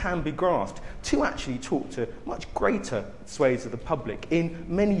opportunity that can be grasped to actually talk to much greater swathes of the public in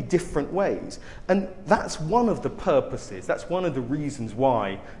many different ways. And that's one of the purposes, that's one of the reasons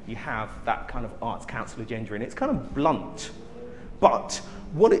why you have that kind of Arts Council agenda. And it's kind of blunt, but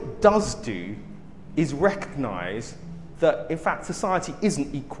what it does do is recognise that, in fact, society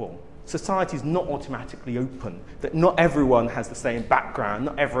isn't equal. Society is not automatically open, that not everyone has the same background,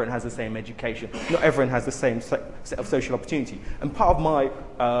 not everyone has the same education, not everyone has the same set of social opportunity. And part of my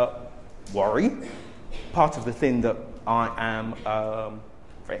worry, part of the thing that I am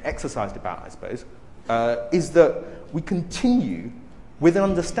very exercised about, I suppose, is that we continue with an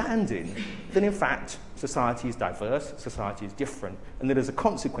understanding that, in fact, society is diverse, society is different, and that as a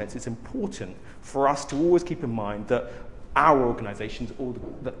consequence, it's important for us to always keep in mind that our organisations, or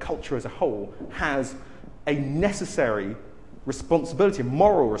the culture as a whole, has a necessary responsibility, a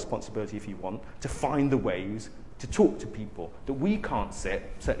moral responsibility, if you want, to find the ways to talk to people. That we can't sit,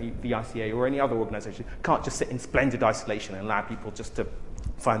 certainly the ICA or any other organisation, can't just sit in splendid isolation and allow people just to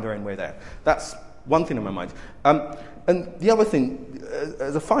find their own way there. That's one thing in my mind. And the other thing,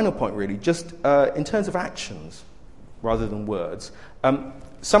 as a final point really, just in terms of actions rather than words,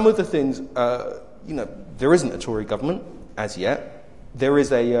 some of the things, there isn't a Tory government as yet. There is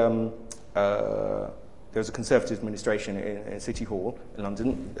there's a Conservative administration in City Hall in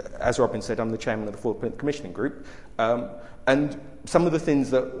London. As Robin said, I'm the chairman of the Full Print Commissioning Group. And some of the things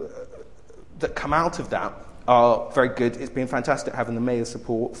that come out of that are very good. It's been fantastic having the Mayor's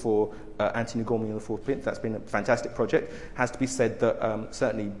support for Anthony Gormley and the Fourth Print. That's been a fantastic project. It has to be said that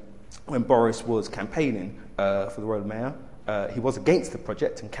certainly when Boris was campaigning for the role of Mayor, he was against the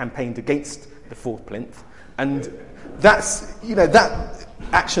project and campaigned against the fourth plinth. And that's, that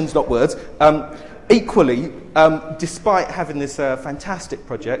actions, not words. Equally, despite having this fantastic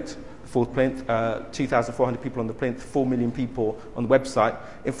project, fourth plinth, 2,400 people on the plinth, 4 million people on the website,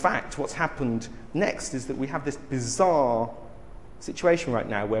 in fact, what's happened next is that we have this bizarre situation right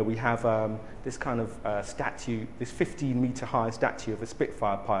now where we have this kind of statue, this 15-metre high statue of a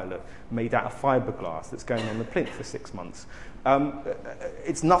Spitfire pilot made out of fiberglass that's going on the plinth for 6 months.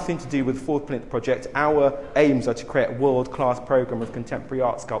 It's nothing to do with the Fourth Plinth Project. Our aims are to create a world-class programme of contemporary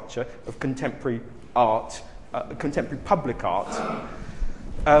art sculpture, of contemporary art, contemporary public art.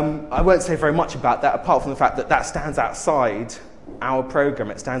 I won't say very much about that, apart from the fact that that stands outside our programme.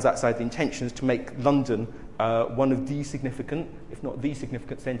 It stands outside the intentions to make London one of the significant, if not the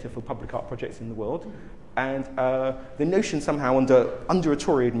significant, centre for public art projects in the world. And the notion somehow under a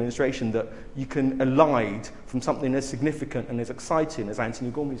Tory administration that you can elide from something as significant and as exciting as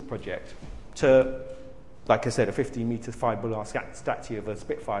Anthony Gormley's project to, like I said, a 15-metre fiberglass statue of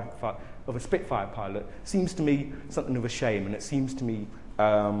a Spitfire pilot seems to me something of a shame, and it seems to me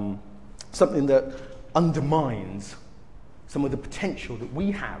something that undermines some of the potential that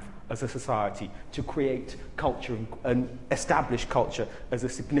we have as a society to create culture and establish culture as a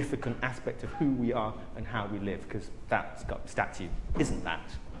significant aspect of who we are and how we live, because that statue isn't that,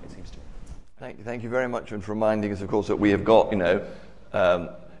 it seems to me. Thank you very much for reminding us, of course, that we have got,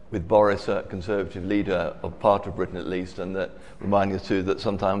 with Boris, a Conservative leader of part of Britain at least, and that reminding us too that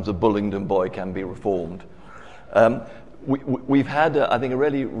sometimes a Bullingdon boy can be reformed. We've had, I think, a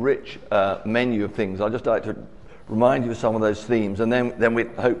really rich menu of things. I'd just like to remind you of some of those themes, and then we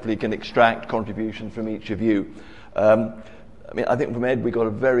hopefully can extract contributions from each of you. I think from Ed we got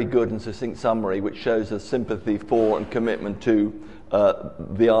a very good and succinct summary which shows a sympathy for and commitment to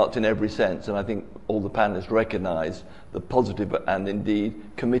the arts in every sense, and I think all the panellists recognise the positive and indeed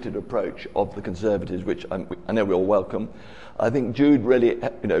committed approach of the Conservatives, which I know we all welcome. I think Jude really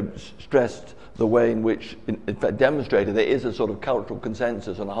stressed the way in which, in fact, demonstrated there is a sort of cultural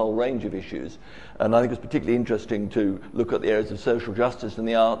consensus on a whole range of issues. And I think it's particularly interesting to look at the areas of social justice in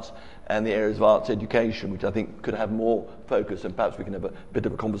the arts and the areas of arts education, which I think could have more focus, and perhaps we can have a bit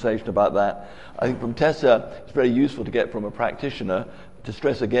of a conversation about that. I think from Tessa, it's very useful to get from a practitioner to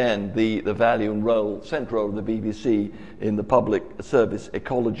stress again the value and central role of the BBC in the public service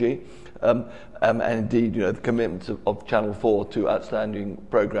ecology. And indeed, the commitments of Channel 4 to outstanding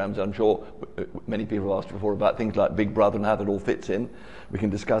programmes. I'm sure many people have asked before about things like Big Brother and how that all fits in. We can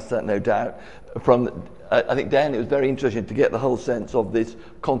discuss that, no doubt. I think, Dan, it was very interesting to get the whole sense of this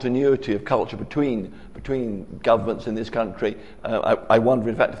continuity of culture between governments in this country. I wonder,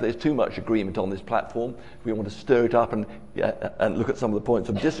 in fact, if there's too much agreement on this platform, if we want to stir it up and look at some of the points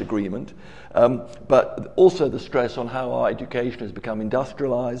of disagreement. But also the stress on how our education has become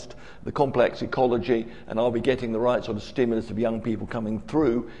industrialised, the complex ecology, and are we getting the right sort of stimulus of young people coming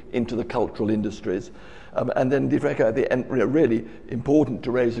through into the cultural industries. And then really important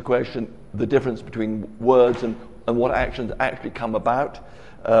to raise the question, the difference between words and what actions actually come about.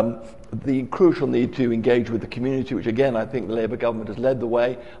 The crucial need to engage with the community, which again I think the Labour government has led the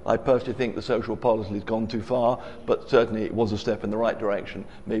way. I personally think the social policy has gone too far, but certainly it was a step in the right direction.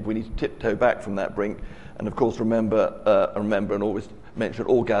 Maybe we need to tiptoe back from that brink. And of course remember and always mention at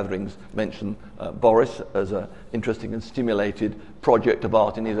all gatherings, mention Boris as an interesting and stimulated project of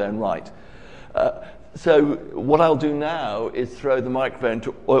art in his own right. So what I'll do now is throw the microphone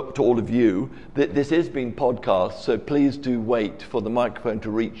to all of you. This is being podcast, so please do wait for the microphone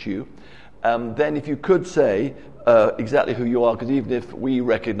to reach you. Then if you could say exactly who you are, because even if we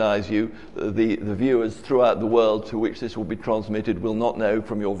recognise you, the viewers throughout the world to which this will be transmitted will not know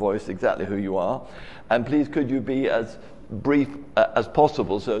from your voice exactly who you are. And please could you be as brief as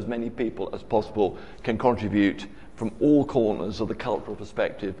possible, so as many people as possible can contribute from all corners of the cultural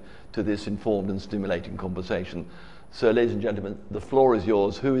perspective to this informed and stimulating conversation. So, ladies and gentlemen, the floor is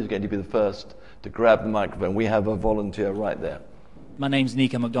yours. Who is going to be the first to grab the microphone? We have a volunteer right there. My name's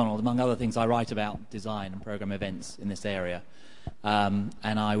Nico MacDonald. Among other things, I write about design and programme events in this area. And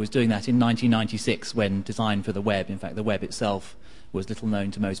I was doing that in 1996 when Design for the Web, in fact, the web itself was little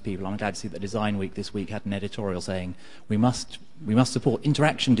known to most people. I'm glad to see that Design Week this week had an editorial saying we must support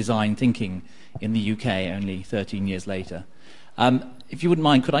interaction design thinking in the UK only 13 years later. If you wouldn't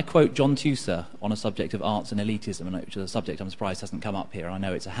mind, could I quote John Tusser on a subject of arts and elitism, which is a subject I'm surprised hasn't come up here. I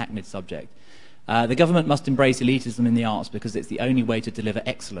know it's a hackneyed subject. The government must embrace elitism in the arts because it's the only way to deliver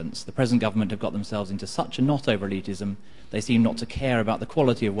excellence. The present government have got themselves into such a knot over elitism, they seem not to care about the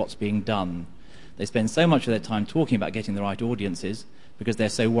quality of what's being done. They spend so much of their time talking about getting the right audiences because they're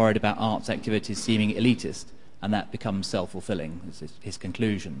so worried about arts activities seeming elitist. and that becomes self-fulfilling, is his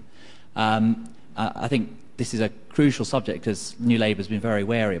conclusion. I think this is a crucial subject because New Labour has been very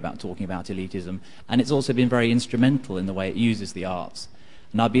wary about talking about elitism, and it's also been very instrumental in the way it uses the arts.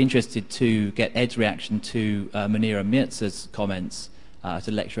 And I'd be interested to get Ed's reaction to Munira Mirza's comments at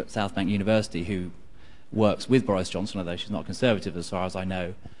a lecturer at Southbank University, who works with Boris Johnson, although she's not Conservative as far as I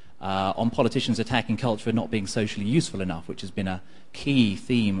know, on politicians attacking culture for not being socially useful enough, which has been a key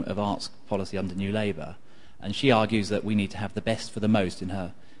theme of arts policy under New Labour. And she argues that we need to have the best for the most in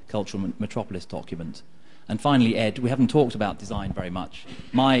her Cultural Metropolis document. And finally, Ed, we haven't talked about design very much.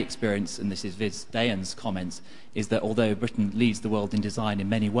 My experience, and this is Viz Dayan's comments, is that although Britain leads the world in design in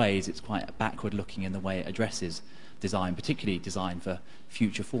many ways, it's quite backward-looking in the way it addresses design, particularly design for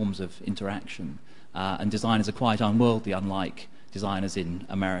future forms of interaction. And designers are quite unworldly, unlike designers in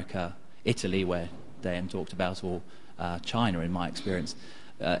America, Italy, where Dayan talked about, or China, in my experience.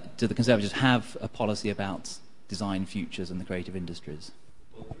 Do the Conservatives have a policy about design futures and the creative industries?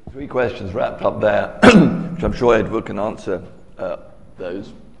 3 questions wrapped up there, which I'm sure Edward can answer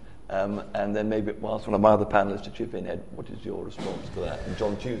those. And then maybe I'll ask one of my other panellists to chip in. Ed, what is your response to that? And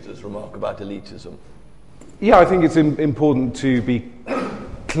John Tudor's remark about elitism. Yeah, I think it's important to be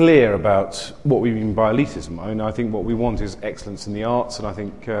clear about what we mean by elitism. I mean, I think what we want is excellence in the arts, and I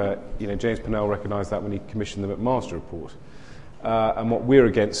think James Purnell recognised that when he commissioned the McMaster report. And what we're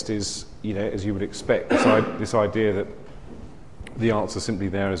against is, as you would expect, this idea that the arts are simply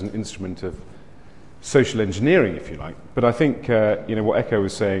there as an instrument of social engineering, if you like. But I think, what Echo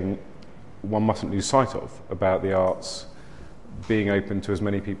was saying, one mustn't lose sight of about the arts being open to as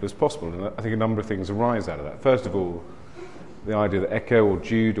many people as possible. And I think a number of things arise out of that. First of all, the idea that Echo or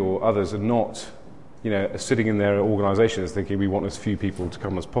Jude or others are not, sitting in their organisations thinking we want as few people to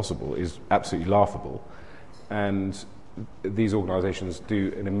come as possible is absolutely laughable. And these organisations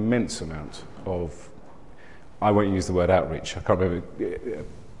do an immense amount of, I won't use the word outreach. I can't remember.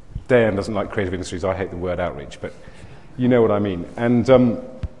 Dayan doesn't like creative industries. I hate the word outreach, but you know what I mean. And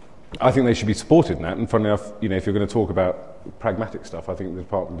I think they should be supported in that. And funnily enough, if you're going to talk about pragmatic stuff, I think the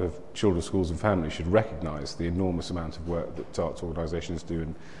Department of Children, Schools and Families should recognise the enormous amount of work that arts organisations do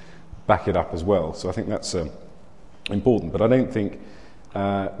and back it up as well. So I think that's important. But I don't think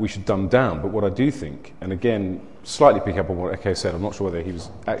we should dumb down. But what I do think, and again, slightly pick up on what Echo said, I'm not sure whether he was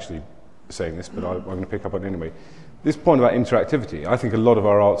actually saying this, but I'm going to pick up on it anyway. This point about interactivity, I think a lot of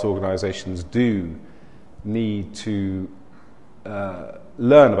our arts organisations do need to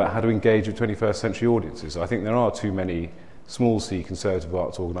learn about how to engage with 21st century audiences. I think there are too many small C conservative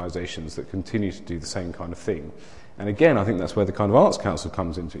arts organisations that continue to do the same kind of thing. And again, I think that's where the kind of Arts Council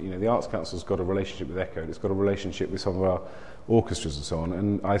comes into it. The Arts Council's got a relationship with Echo, it's got a relationship with some of our orchestras and so on,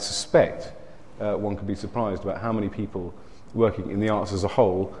 and I suspect one could be surprised about how many people working in the arts as a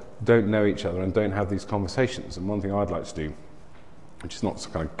whole don't know each other and don't have these conversations. And one thing I'd like to do, which is not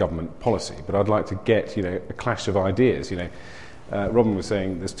some kind of government policy, but I'd like to get a clash of ideas. Robin was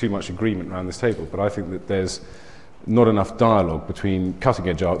saying there's too much agreement around this table, but I think that there's not enough dialogue between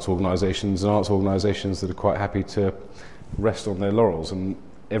cutting-edge arts organisations and arts organisations that are quite happy to rest on their laurels, and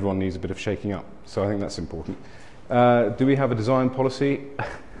everyone needs a bit of shaking up. So I think that's important. Do we have a design policy?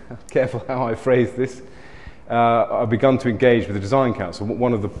 Careful how I phrase this. I've begun to engage with the Design Council.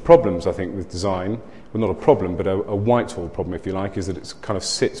 One of the problems, I think, with design, well, not a problem, but a Whitehall problem, if you like, is that it kind of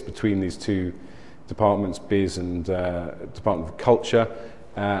sits between these two departments, Biz and Department of Culture,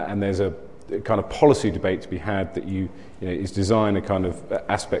 and there's a kind of policy debate to be had that is design a kind of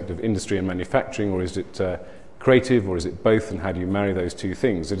aspect of industry and manufacturing, or is it creative, or is it both, and how do you marry those two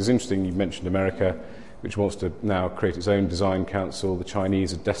things? It is interesting you mentioned America, which wants to now create its own design council. The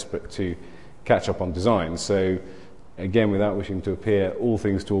Chinese are desperate to catch up on design. So again, without wishing to appear all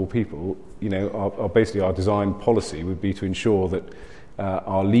things to all people, basically our design policy would be to ensure that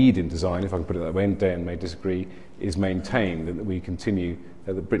our lead in design, if I can put it that way, and Dan may disagree, is maintained, and that we continue,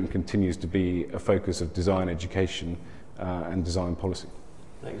 that Britain continues to be a focus of design education and design policy.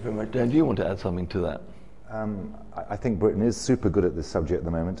 Thanks very much. Dan, do you want to add something to that? I think Britain is super good at this subject at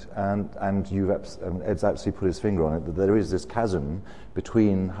the moment, and Ed's absolutely put his finger on it, that there is this chasm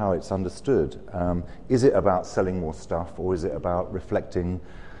between how it's understood. Is it about selling more stuff, or is it about reflecting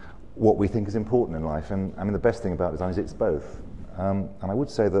what we think is important in life? And I mean, the best thing about design is it's both. And I would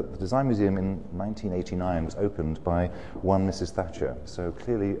say that the Design Museum in 1989 was opened by one Mrs. Thatcher, so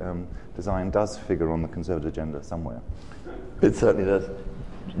clearly design does figure on the Conservative agenda somewhere. It certainly does.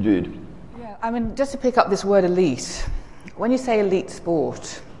 Jude? Yeah, I mean, just to pick up this word elite, when you say elite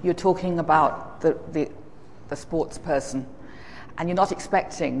sport, you're talking about the sports person, and you're not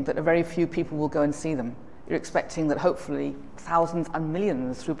expecting that a very few people will go and see them. You're expecting that hopefully thousands and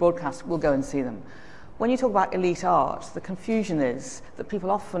millions through broadcast will go and see them. when you talk about elite art, the confusion is that people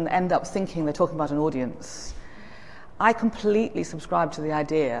often end up thinking they're talking about an audience. I completely subscribe to the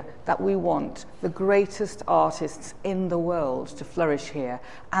idea that we want the greatest artists in the world to flourish here,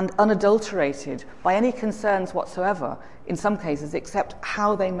 and unadulterated by any concerns whatsoever, in some cases, except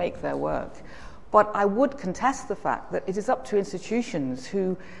how they make their work. But I would contest the fact that it is up to institutions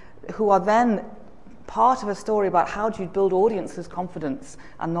who are then part of a story about how do you build audiences' confidence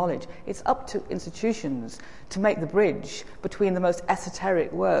and knowledge. It's up to institutions to make the bridge between the most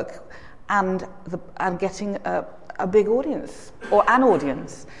esoteric work and getting a big audience, or an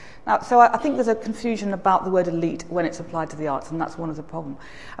audience. Now, so I think there's a confusion about the word elite when it's applied to the arts, and that's one of the problems.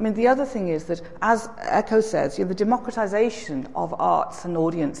 I mean, the other thing is that, as Echo says, the democratization of arts and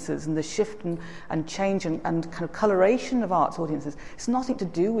audiences, and the shift and change and kind of coloration of arts audiences, it's nothing to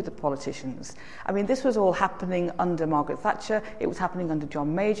do with the politicians. I mean, this was all happening under Margaret Thatcher, it was happening under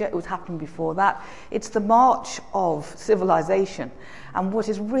John Major, it was happening before that. It's the march of civilization. And what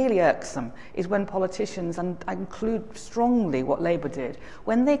is really irksome is when politicians, and I include strongly what Labour did,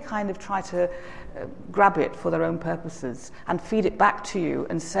 when they kind of try to grab it for their own purposes and feed it back to you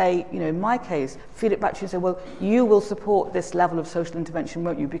and say, in my case, feed it back to you and say, well, you will support this level of social intervention,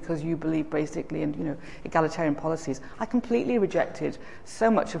 won't you, because you believe basically in, egalitarian policies. I completely rejected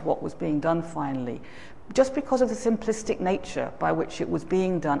so much of what was being done finally, just because of the simplistic nature by which it was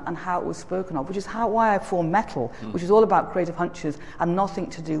being done and how it was spoken of, which is why I formed Metal, which is all about creative hunches and nothing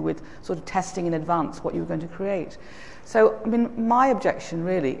to do with sort of testing in advance what you were going to create. So, I mean, my objection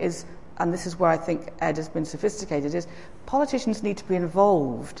really is, and this is where I think Ed has been sophisticated, is politicians need to be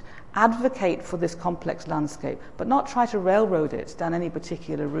involved, advocate for this complex landscape, but not try to railroad it down any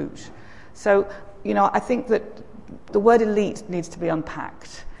particular route. So, I think that the word elite needs to be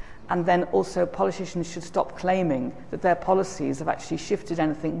unpacked. And then also politicians should stop claiming that their policies have actually shifted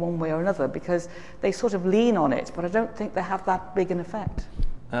anything one way or another, because they sort of lean on it, but I don't think they have that big an effect.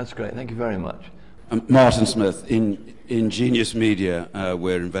 That's great. Thank you very much. Martin Smith. In Genius Media,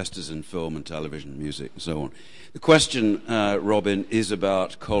 we're investors in film and television, music and so on. The question, Robin, is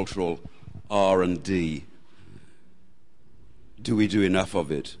about cultural R&D. Do we do enough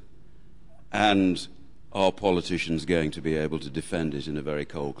of it? And are politicians going to be able to defend it in a very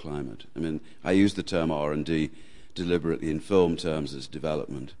cold climate? I mean, I use the term R&D deliberately in film terms as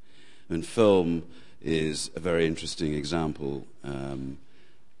development. And film is a very interesting example.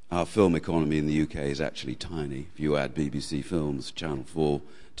 Our film economy in the UK is actually tiny. If you add BBC Films, Channel 4,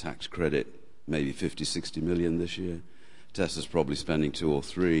 tax credit, maybe 50, 60 million this year. Tessa's probably spending 2 or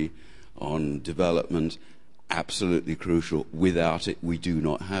 3 on development. Absolutely crucial. Without it, we do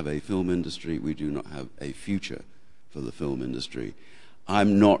not have a film industry. We do not have a future for the film industry.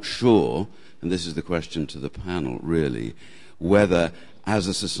 I'm not sure, and this is the question to the panel really, whether as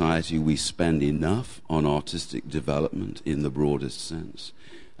a society we spend enough on artistic development in the broadest sense,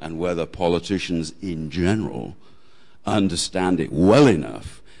 and whether politicians in general understand it well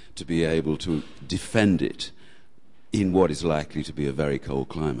enough to be able to defend it in what is likely to be a very cold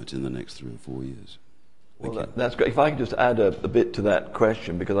climate in the next 3 or 4 years. Well, that's great. If I could just add a bit to that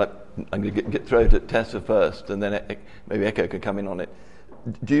question, because I'm going to throw it at Tessa first, and then maybe Echo could come in on it.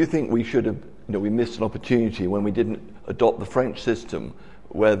 Do you think we should have, we missed an opportunity when we didn't adopt the French system,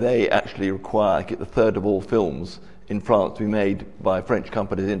 where they actually require a third of all films in France to be made by French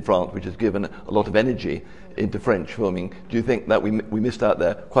companies in France, which has given a lot of energy into French filming? Do you think that we missed out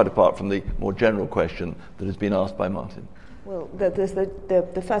there, quite apart from the more general question that has been asked by Martin? Well, there's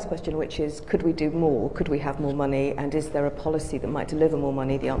the first question, which is, could we do more? Could we have more money? And is there a policy that might deliver more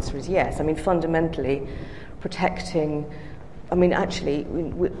money? The answer is yes. I mean, fundamentally, protecting... I mean, actually,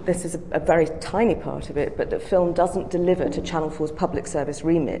 this is a very tiny part of it, but that film doesn't deliver to Channel 4's public service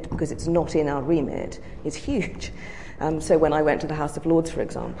remit because it's not in our remit is huge. So when I went to the House of Lords, for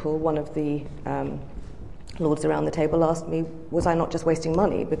example, one of the Lords around the table asked me, was I not just wasting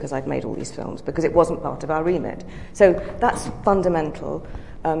money because I'd made all these films, because it wasn't part of our remit. So that's fundamental.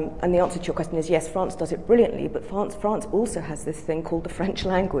 And the answer to your question is yes, France does it brilliantly, but France also has this thing called the French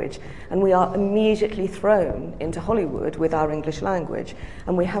language, and we are immediately thrown into Hollywood with our English language,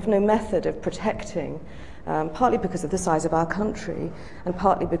 and we have no method of protecting, partly because of the size of our country, and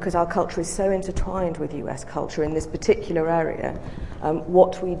partly because our culture is so intertwined with US culture in this particular area,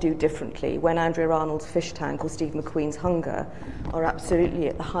 what we do differently. When Andrea Arnold's Fish Tank or Steve McQueen's Hunger are absolutely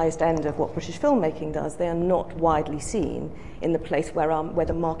at the highest end of what British filmmaking does, they are not widely seen in the place where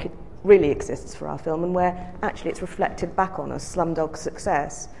the market really exists for our film, and where actually it's reflected back on us. Slumdog's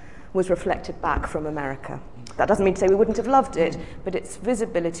success was reflected back from America. That doesn't mean to say we wouldn't have loved it, but its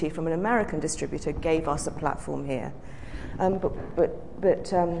visibility from an American distributor gave us a platform here.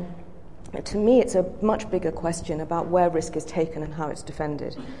 To me, it's a much bigger question about where risk is taken and how it's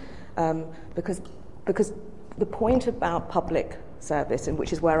defended. Because the point about public service, and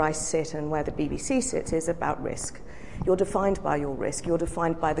which is where I sit and where the BBC sits, is about risk. You're defined by your risk, you're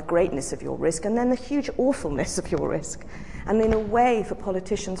defined by the greatness of your risk, and then the huge awfulness of your risk. And in a way, for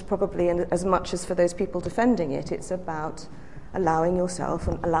politicians probably, and as much as for those people defending it, it's about allowing yourself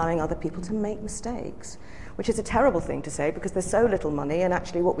and allowing other people to make mistakes, which is a terrible thing to say because there's so little money, and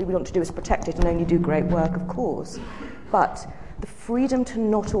actually what we want to do is protect it and only do great work, of course. But the freedom to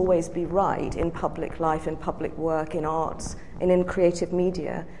not always be right in public life, in public work, in arts, and in creative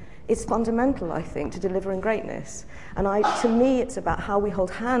media is fundamental, I think, to delivering greatness. And to me, it's about how we hold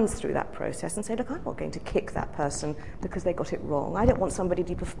hands through that process and say, look, I'm not going to kick that person because they got it wrong. I don't want somebody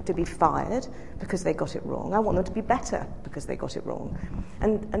to be fired because they got it wrong. I want them to be better because they got it wrong.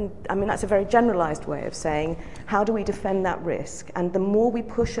 And I mean, that's a very generalized way of saying, how do we defend that risk? And the more we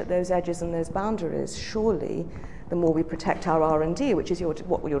push at those edges and those boundaries, surely the more we protect our R&D, which is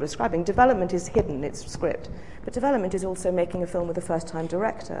what you're describing. Development is hidden, it's script. But development is also making a film with a first-time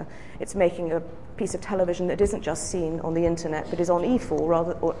director. It's making a piece of television that isn't just seen on the internet, but is on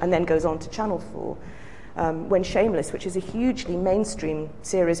E4 and then goes on to Channel 4. When Shameless, which is a hugely mainstream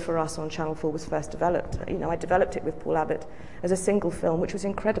series for us on Channel 4, was first developed, I developed it with Paul Abbott as a single film, which was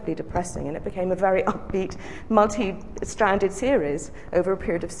incredibly depressing, and it became a very upbeat, multi-stranded series over a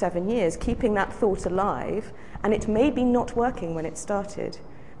period of 7 years, keeping that thought alive, and it maybe not working when it started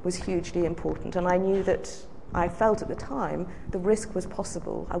was hugely important. And I knew that, I felt at the time, the risk was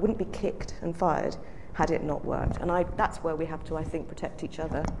possible. I wouldn't be kicked and fired had it not worked. And that's where we have to, I think, protect each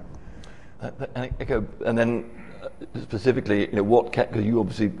other. And then specifically, because you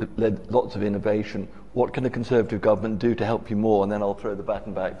obviously led lots of innovation, what can a Conservative government do to help you more? And then I'll throw the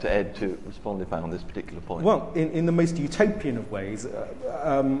baton back to Ed to respond if I on this particular point. Well, in the most utopian of ways,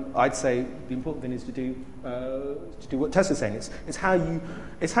 I'd say the important thing is to do what Tessa's saying. It's how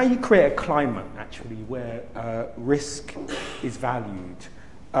you create a climate actually where risk is valued.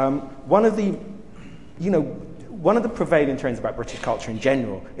 One of the prevailing trends about British culture in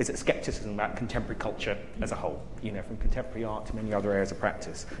general is that scepticism about contemporary culture as a whole, from contemporary art to many other areas of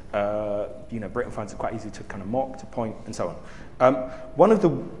practice. Britain finds it quite easy to kind of mock, to point, and so on. One of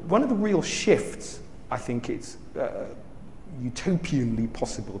the real shifts, I think it's utopianly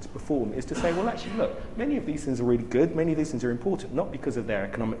possible to perform, is to say, well, actually, look, many of these things are really good, many of these things are important, not because of their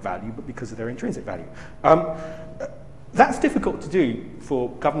economic value, but because of their intrinsic value. That's difficult to do for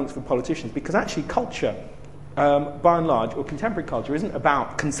governments, for politicians, because actually culture, by and large, or contemporary culture, isn't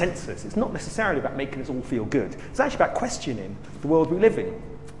about consensus. It's not necessarily about making us all feel good. It's actually about questioning the world we live in.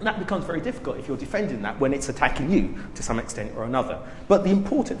 And that becomes very difficult if you're defending that when it's attacking you to some extent or another. But the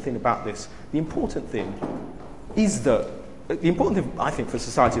important thing about this, I think, for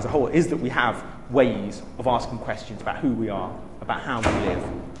society as a whole, is that we have ways of asking questions about who we are, about how we live,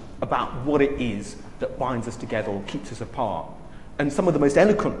 about what it is that binds us together or keeps us apart. And some of the most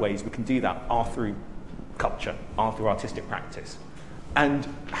eloquent ways we can do that are through culture, are through artistic practice. And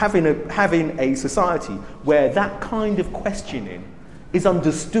having a society where that kind of questioning is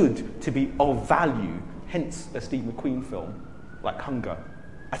understood to be of value, hence a Steve McQueen film like Hunger,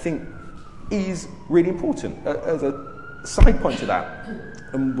 I think is really important. As a side point to that,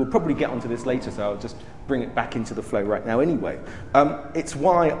 and we'll probably get onto this later, so I'll just bring it back into the flow right now anyway, it's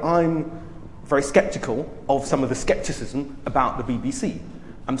why I'm very sceptical of some of the scepticism about the BBC.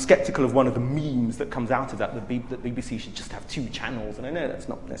 I'm sceptical of one of the memes that comes out of that the BBC should just have 2 channels, and I know that's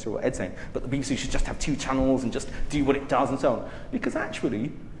not necessarily what Ed's saying, but the BBC should just have 2 channels and just do what it does and so on. Because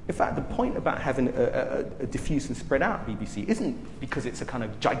actually, in fact, the point about having a diffuse and spread out BBC isn't because it's a kind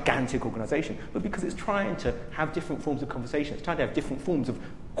of gigantic organisation, but because it's trying to have different forms of conversation. It's trying to have different forms of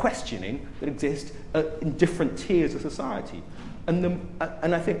questioning that exist in different tiers of society. And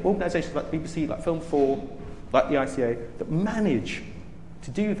I think organisations like the BBC, like Film 4, like the ICA, that manage to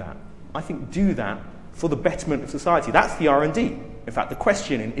do that, I think do that for the betterment of society. That's the R&D. In fact, the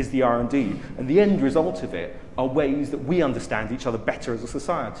questioning is the R&D, and the end result of it are ways that we understand each other better as a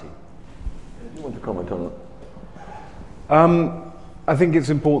society. Do you want to comment on that? I think it's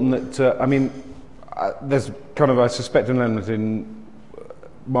important that, there's kind of, I suspect, an element in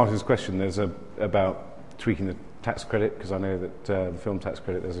Martin's question. There's about tweaking the tax credit, because I know that the film tax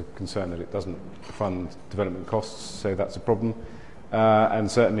credit, there's a concern that it doesn't fund development costs, so that's a problem. And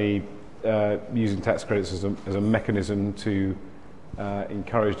certainly using tax credits as a mechanism to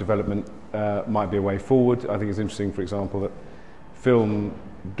encourage development might be a way forward. I think it's interesting, for example, that film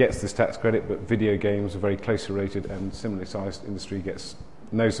gets this tax credit, but video games, a very closely rated and similarly sized industry, gets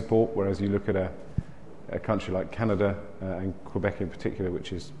no support, whereas you look at a country like Canada and Quebec in particular,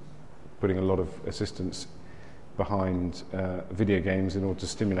 which is putting a lot of assistance behind video games in order to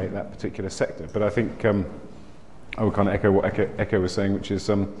stimulate that particular sector. But I think I would kind of echo what Echo was saying, which is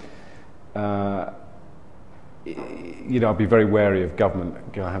I'd be very wary of government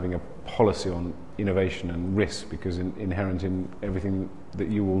having a policy on innovation and risk, because inherent in everything that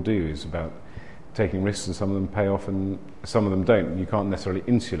you all do is about taking risks, and some of them pay off and some of them don't. You can't necessarily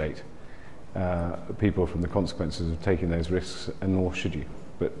insulate people from the consequences of taking those risks, and nor should you.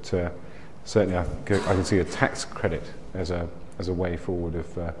 But certainly I can see a tax credit as a way forward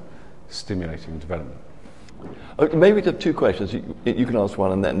of stimulating development. Maybe we have two questions. You can ask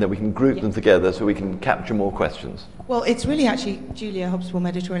one, and then we can group them together so we can capture more questions. Well, it's really actually Julia Hobsbawm,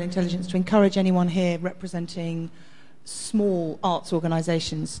 Editorial Intelligence, to encourage anyone here representing small arts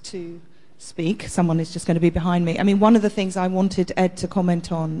organisations to speak. Someone is just going to be behind me. I mean, one of the things I wanted Ed to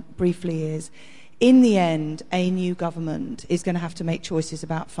comment on briefly is, in the end, a new government is going to have to make choices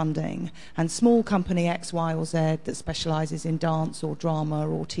about funding. And small company X, Y, or Z that specialises in dance or drama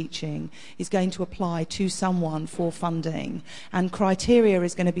or teaching is going to apply to someone for funding. And criteria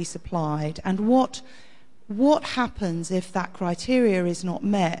is going to be supplied. And what happens if that criteria is not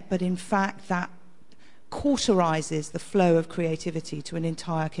met, but in fact that cauterizes the flow of creativity to an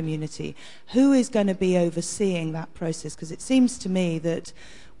entire community? Who is going to be overseeing that process? Because it seems to me that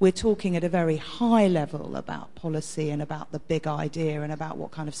we're talking at a very high level about policy and about the big idea and about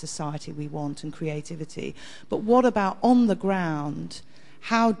what kind of society we want and creativity. But what about on the ground?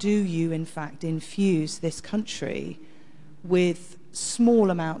 How do you, in fact, infuse this country with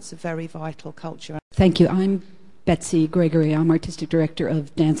small amounts of very vital culture? Thank you. I'm Betsy Gregory. I'm Artistic Director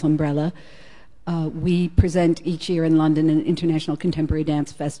of Dance Umbrella. We present each year in London an international contemporary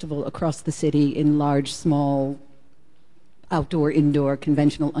dance festival across the city in large, small, outdoor, indoor,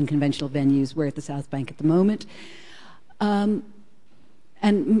 conventional, unconventional venues. We're at the South Bank at the moment. And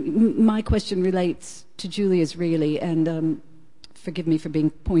my question relates to Julia's, really, and forgive me for being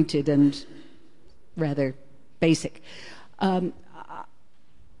pointed and rather basic.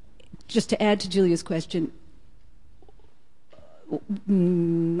 Just to add to Julia's question,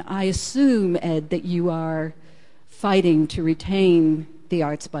 I assume, Ed, that you are fighting to retain the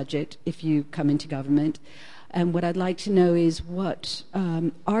arts budget if you come into government. And what I'd like to know is what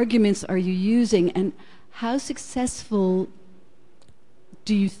arguments are you using, and how successful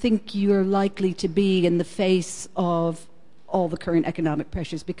do you think you're likely to be in the face of all the current economic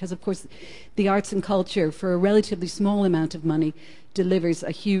pressures? Because, of course, the arts and culture, for a relatively small amount of money, delivers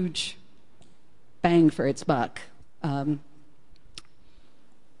a huge bang for its buck.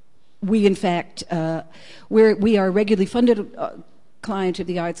 We, in fact, we are a regularly funded client of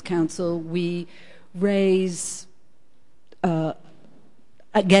the Arts Council. We raise,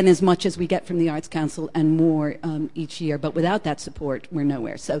 again, as much as we get from the Arts Council and more each year. But without that support, we're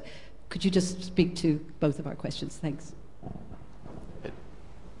nowhere. So could you just speak to both of our questions? Thanks.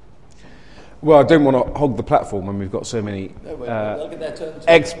 Well, I don't want to hog the platform when we've got so many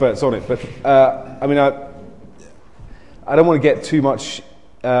experts on it. But, I mean, I don't want to get too much...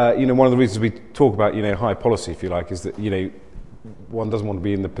 one of the reasons we talk about, high policy, if you like, is that, one doesn't want to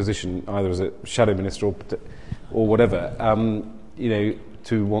be in the position either as a shadow minister or whatever,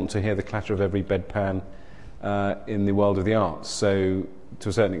 to want to hear the clatter of every bedpan in the world of the arts. So, to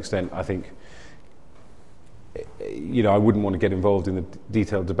a certain extent, I think, I wouldn't want to get involved in the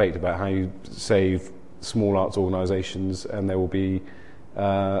detailed debate about how you save small arts organisations, and there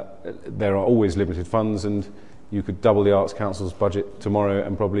are always limited funds, and you could double the Arts Council's budget tomorrow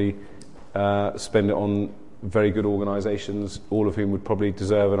and probably spend it on very good organisations, all of whom would probably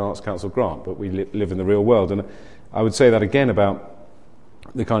deserve an Arts Council grant, but we live in the real world. And I would say that again about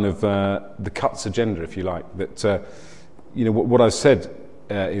the kind of the cuts agenda, if you like, that what I've said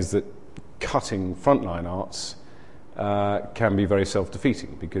is that cutting frontline arts can be very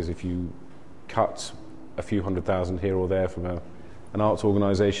self-defeating, because if you cut a few $100,000 here or there from an arts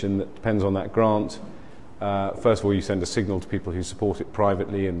organisation that depends on that grant, first of all, you send a signal to people who support it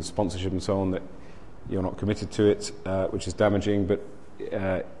privately and sponsorship and so on that you're not committed to it, which is damaging. But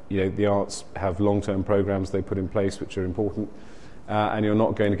the arts have long-term programmes they put in place which are important, and you're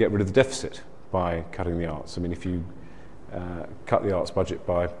not going to get rid of the deficit by cutting the arts. I mean, if you cut the arts budget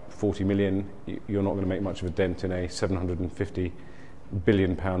by 40 million, you're not going to make much of a dent in a £750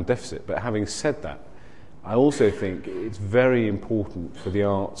 billion deficit. But having said that, I also think it's very important for the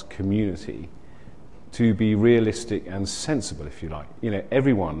arts community to be realistic and sensible, if you like.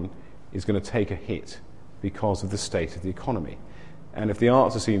 Everyone is going to take a hit because of the state of the economy. And if the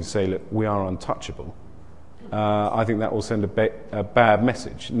arts are seen to say, look, we are untouchable, I think that will send a bad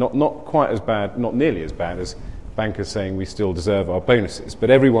message. Not quite as bad, not nearly as bad as bankers saying we still deserve our bonuses, but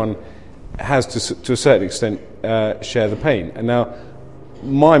everyone has to a certain extent share the pain. And now,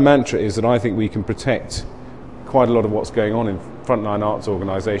 my mantra is that I think we can protect quite a lot of what's going on in frontline arts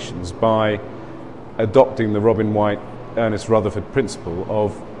organisations by adopting the Robin White, Ernest Rutherford principle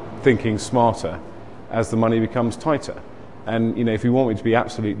of thinking smarter as the money becomes tighter. And if you want me to be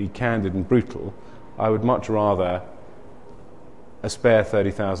absolutely candid and brutal, I would much rather a spare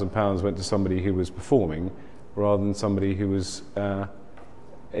 £30,000 went to somebody who was performing rather than somebody who was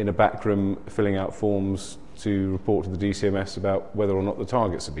in a back room filling out forms to report to the DCMS about whether or not the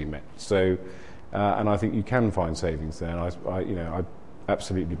targets have been met. So, and I think you can find savings there, and I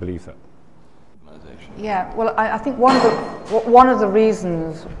absolutely believe that. Yeah, well, I think one of the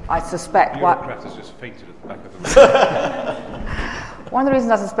reasons I suspect why has just fainted at the back of the one of the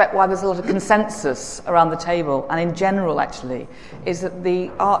reasons I suspect why there's a lot of consensus around the table, and in general actually, is that the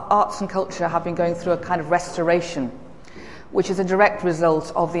arts and culture have been going through a kind of restoration, which is a direct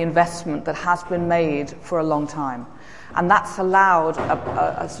result of the investment that has been made for a long time. And that's allowed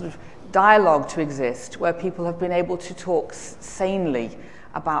a sort of dialogue to exist where people have been able to talk sanely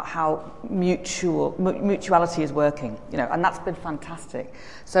about how mutuality is working, and that's been fantastic.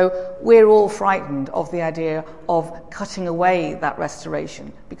 So we're all frightened of the idea of cutting away that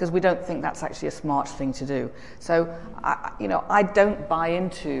restoration because we don't think that's actually a smart thing to do. So, I don't buy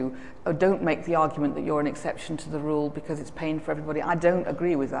into or don't make the argument that you're an exception to the rule because it's pain for everybody. I don't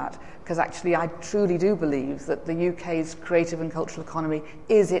agree with that because actually I truly do believe that the UK's creative and cultural economy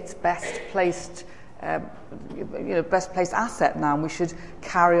is its best placed asset now, and we should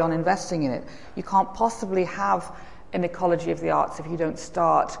carry on investing in it. You can't possibly have an ecology of the arts if you don't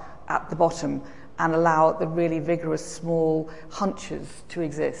start at the bottom and allow the really vigorous small hunches to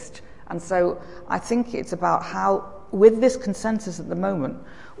exist. And so I think it's about how, with this consensus at the moment,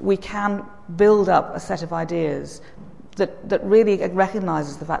 we can build up a set of ideas that really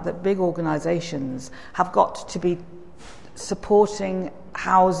recognises the fact that big organisations have got to be supporting,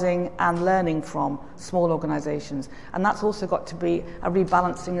 housing and learning from small organisations. And that's also got to be a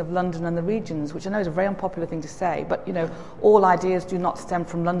rebalancing of London and the regions, which I know is a very unpopular thing to say, but all ideas do not stem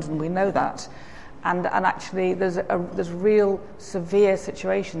from London, we know that. And actually there's real severe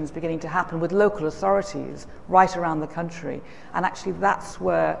situations beginning to happen with local authorities right around the country. And actually that's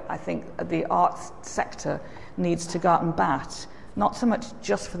where I think the arts sector needs to go out and bat. Not so much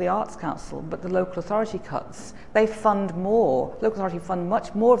just for the Arts Council, but the local authority cuts. They fund more, local authority fund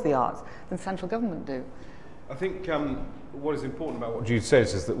much more of the arts than central government do. I think what is important about what Jude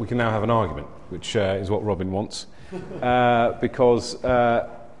says is that we can now have an argument, which is what Robin wants. Because, I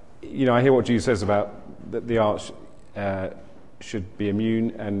hear what Jude says about that the arts should be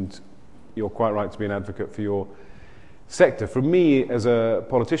immune, and you're quite right to be an advocate for your sector. For me, as a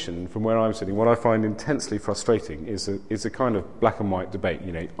politician, from where I'm sitting, what I find intensely frustrating is a kind of black and white debate.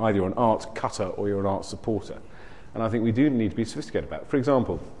 Either you're an arts cutter or you're an arts supporter. And I think we do need to be sophisticated about it. For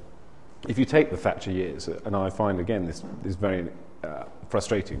example, if you take the Thatcher years, and I find, again, this very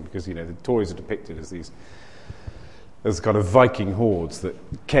frustrating because, the Tories are depicted as these kind of Viking hordes that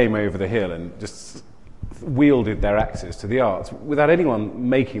came over the hill and just wielded their axes to the arts without anyone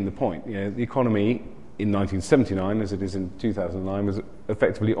making the point. The economy in 1979, as it is in 2009, was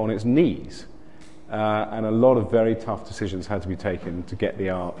effectively on its knees. And a lot of very tough decisions had to be taken to get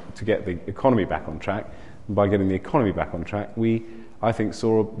the economy back on track. And by getting the economy back on track, we, I think,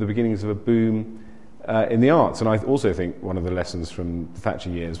 saw the beginnings of a boom in the arts. And I also think one of the lessons from the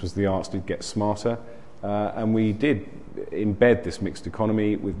Thatcher years was the arts did get smarter, and we did embed this mixed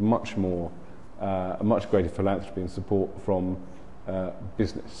economy with a much greater philanthropy and support from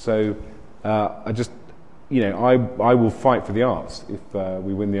business. So I will fight for the arts if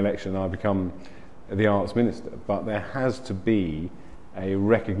we win the election and I become the arts minister, but there has to be a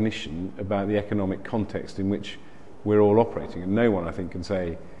recognition about the economic context in which we're all operating, and no one, I think, can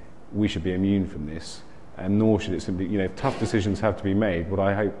say we should be immune from this, and nor should it simply, tough decisions have to be made. What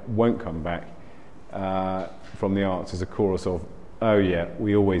I hope won't come back from the arts is a chorus of, oh yeah,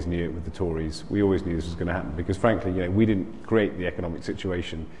 we always knew it with the Tories, we always knew this was going to happen, because frankly, we didn't create the economic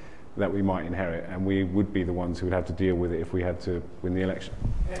situation that we might inherit, and we would be the ones who would have to deal with it if we had to win the election.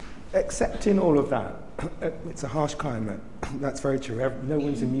 Accepting all of that, it's a harsh climate. That's very true. No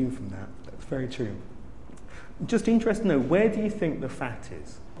one's immune from that. That's very true. Just interested to know, where do you think the fat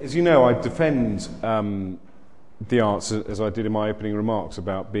is? As you know, I defend the arts, as I did in my opening remarks,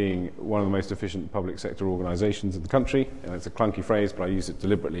 about being one of the most efficient public sector organisations in the country. And it's a clunky phrase, but I use it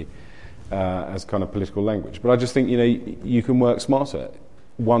deliberately as kind of political language. But I just think, you can work smarter.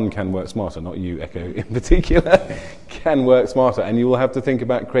 One can work smarter, not you, Echo, in particular, can work smarter. And you will have to think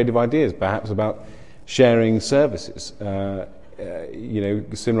about creative ideas, perhaps about sharing services.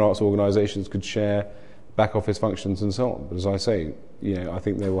 similar arts organisations could share back office functions and so on. But as I say, I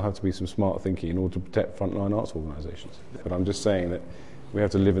think there will have to be some smart thinking in order to protect frontline arts organisations. But I'm just saying that we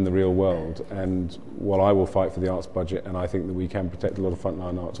have to live in the real world, and while I will fight for the arts budget, and I think that we can protect a lot of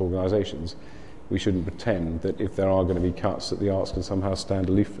frontline arts organisations, we shouldn't pretend that if there are going to be cuts, that the arts can somehow stand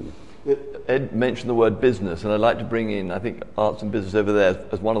aloof from them. Ed mentioned the word business, and I'd like to bring in, I think, arts and business over there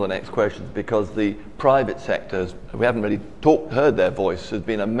as one of the next questions, because the private sector, we haven't really heard their voice, has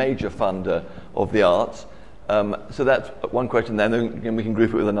been a major funder of the arts. So that's one question there, and then we can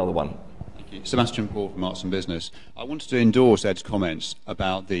group it with another one. Sebastian Paul from Arts and Business. I wanted to endorse Ed's comments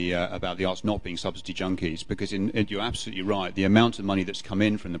about the arts not being subsidy junkies, because you're absolutely right. The amount of money that's come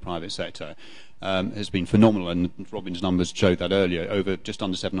in from the private sector has been phenomenal, and Robin's numbers showed that earlier, over just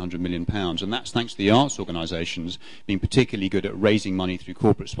under £700 million. And that's thanks to the arts organisations being particularly good at raising money through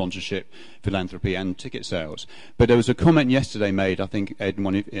corporate sponsorship, philanthropy and ticket sales. But there was a comment yesterday made, I think, Ed,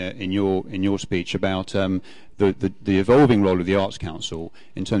 in your speech about the evolving role of the Arts Council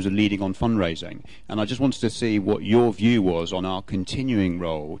in terms of leading on fundraising. And I just wanted to see what your view was on our continuing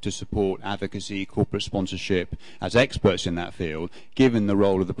role to support advocacy, corporate sponsorship as experts in that field, given the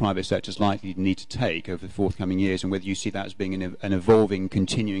role of the private sector is likely to need to take over the forthcoming years, and whether you see that as being an evolving,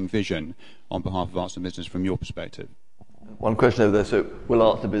 continuing vision on behalf of Arts and Business from your perspective. One question over there. So will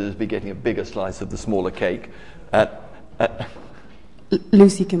Arts and Business be getting a bigger slice of the smaller cake?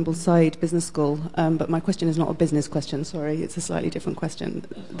 Lucy Kimball, Said Business School, but my question is not a business question, sorry, it's a slightly different question.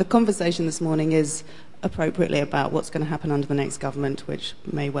 The conversation this morning is appropriately about what's going to happen under the next government, which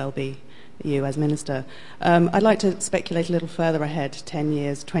may well be you as Minister. I'd like to speculate a little further ahead, 10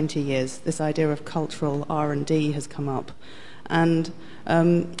 years, 20 years. This idea of cultural R&D has come up. And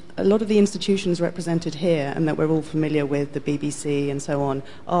a lot of the institutions represented here, and that we're all familiar with, the BBC and so on,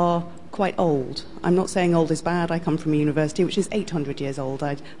 are quite old. I'm not saying old is bad. I come from a university which is 800 years old.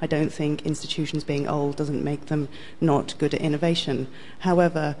 I don't think institutions being old doesn't make them not good at innovation.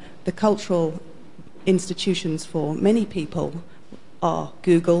 However, the cultural institutions for many people are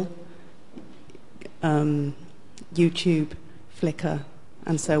Google, YouTube, Flickr,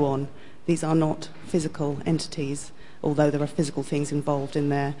 and so on. These are not physical entities, although there are physical things involved in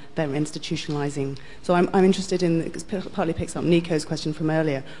their institutionalizing. So I'm interested in, it partly picks up Nico's question from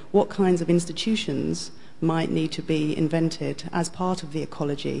earlier, what kinds of institutions might need to be invented as part of the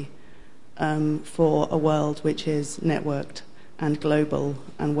ecology for a world which is networked and global,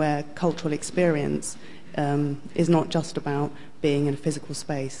 and where cultural experience is not just about being in a physical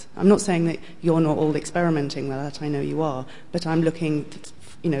space. I'm not saying that you're not all experimenting with that, I know you are, but I'm looking,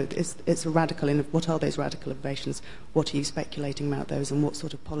 it's a radical, what are those radical innovations? What are you speculating about those, and what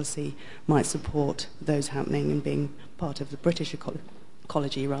sort of policy might support those happening and being part of the British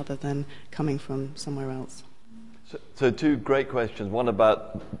ecology rather than coming from somewhere else? So two great questions, one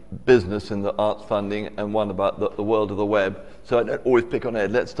about business and the arts funding, and one about the world of the web. So I don't always pick on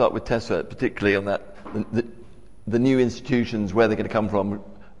Ed. Let's start with Tessa, particularly on that, the new institutions, where they're going to come from,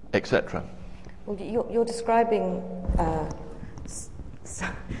 etc. Well, you're describing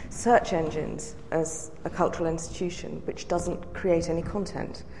search engines as a cultural institution which doesn't create any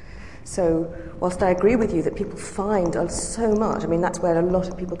content. So whilst I agree with you that people find so much, I mean, that's where a lot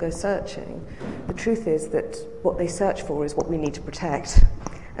of people go searching, the truth is that what they search for is what we need to protect.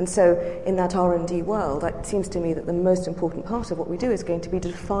 And so in that R&D world, it seems to me that the most important part of what we do is going to be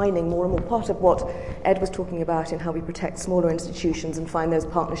defining more and more. Part of what Ed was talking about in how we protect smaller institutions and find those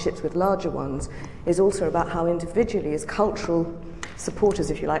partnerships with larger ones is also about how individually, as cultural supporters,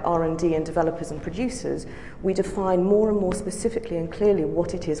 if you like, R&D and developers and producers, we define more and more specifically and clearly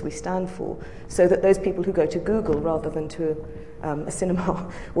what it is we stand for, so that those people who go to Google rather than to a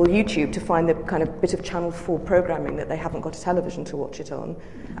cinema or YouTube to find the kind of bit of Channel 4 programming that they haven't got a television to watch it on,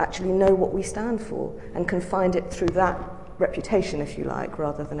 actually know what we stand for and can find it through that reputation, if you like,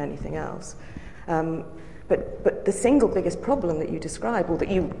 rather than anything else. But the single biggest problem that you describe, or that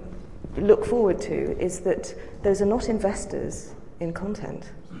you look forward to, is that those are not investors in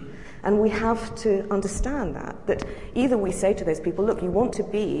content. And we have to understand that either we say to those people, look, you want to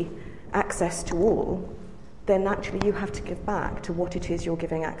be access to all, then naturally you have to give back to what it is you're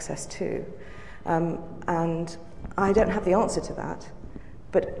giving access to. And I don't have the answer to that,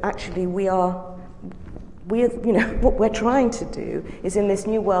 but actually what we're trying to do is, in this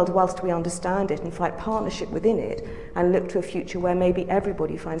new world, whilst we understand it and fight partnership within it, and look to a future where maybe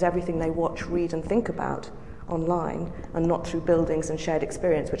everybody finds everything they watch, read and think about online and not through buildings and shared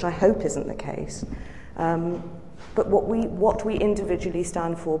experience, which I hope isn't the case. but what we individually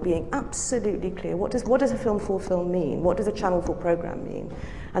stand for being absolutely clear. What does a Film for Film mean? What does a Channel 4 programme mean?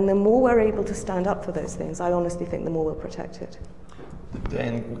 And the more we're able to stand up for those things, I honestly think the more we'll protect it.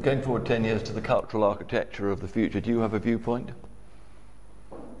 Then, going forward 10 years to the cultural architecture of the future, do you have a viewpoint?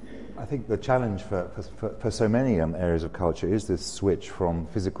 I think the challenge for so many areas of culture is this switch from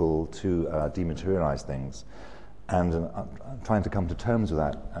physical to dematerialised things, and trying to come to terms with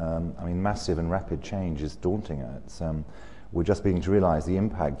that. I mean, massive and rapid change is daunting. We're just beginning to realise the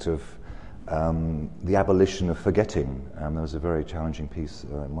impact of the abolition of forgetting. There was a very challenging piece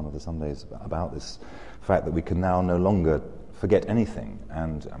in one of the Sundays about this fact that we can now no longer forget anything,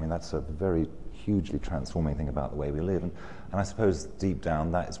 and I mean that's a very hugely transforming thing about the way we live, and I suppose deep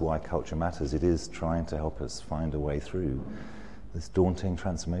down that is why culture matters. It is trying to help us find a way through this daunting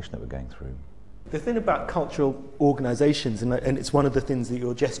transformation that we're going through. The thing about cultural organisations, and it's one of the things that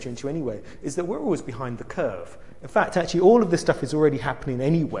you're gesturing to anyway, is that we're always behind the curve. In fact, actually, all of this stuff is already happening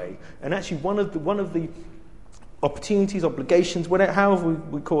anyway, and actually one of the opportunities, obligations, whatever, however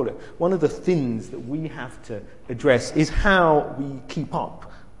we call it, one of the things that we have to address is how we keep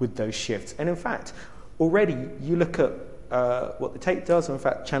up with those shifts. And in fact, already you look at what the Tate does, or in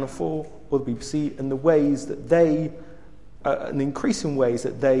fact Channel 4 or the BBC, and the ways that they, and the increasing ways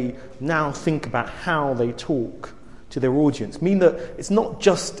that they now think about how they talk to their audience, mean that it's not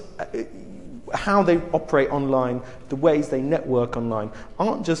just how they operate online, the ways they network online,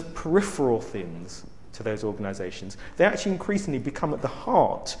 aren't just peripheral things to those organisations. They actually increasingly become at the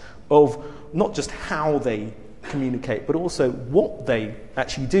heart of not just how they communicate, but also what they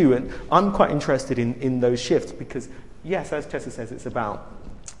actually do. And I'm quite interested in those shifts because, yes, as Tessa says, it's about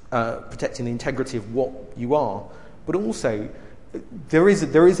protecting the integrity of what you are, but also there is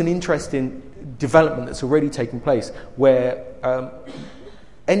an interesting development that's already taken place where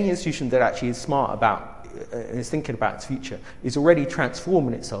any institution that actually is smart about and is thinking about its future is already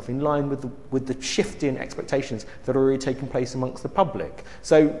transforming itself in line with the shift in expectations that are already taking place amongst the public.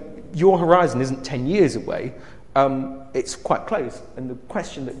 So your horizon isn't 10 years away, it's quite close. And the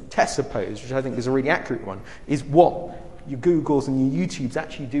question that Tessa posed, which I think is a really accurate one, is what your Googles and your YouTubes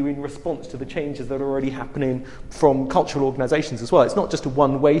actually do in response to the changes that are already happening from cultural organisations as well. It's not just a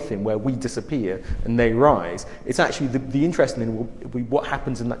one-way thing where we disappear and they rise. It's actually the interesting thing will be what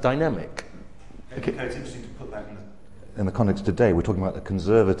happens in that dynamic. Okay. It's interesting to put that in the context today. We're talking about the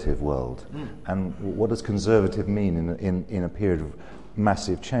conservative world, and what does conservative mean in a period of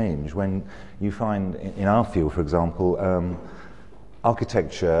massive change? When you find in our field, for example,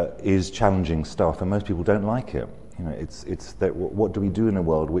 architecture is challenging stuff, and most people don't like it. You know, it's that what do we do in a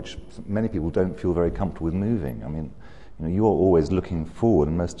world which many people don't feel very comfortable with moving? I mean, you know, you're always looking forward,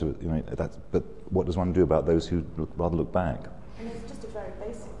 and most of it, you know, but what does one do about those who rather look back? And it's just a very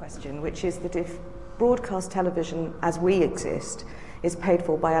basic question, which is that if broadcast television as we exist is paid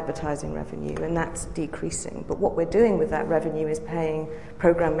for by advertising revenue, and that's decreasing. But what we're doing with that revenue is paying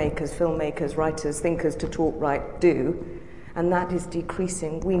programme makers, filmmakers, writers, thinkers to talk, write, do, and that is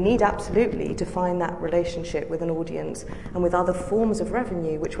decreasing. We need absolutely to find that relationship with an audience and with other forms of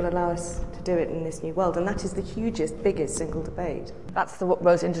revenue which will allow us to do it in this new world, and that is the hugest, biggest single debate. That's the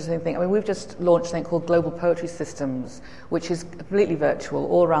most interesting thing. I mean, we've just launched a thing called Global Poetry Systems, which is completely virtual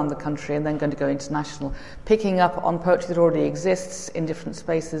all around the country and then going to go international, picking up on poetry that already exists in different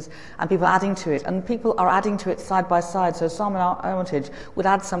spaces and people adding to it. And people are adding to it side by side. So Simon Armitage would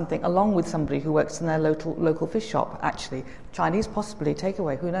add something along with somebody who works in their local fish shop, actually. Chinese, possibly,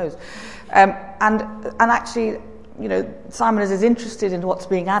 takeaway, who knows. And actually, you know, Simon is interested in what's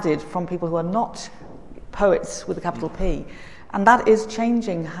being added from people who are not poets with a capital P. And that is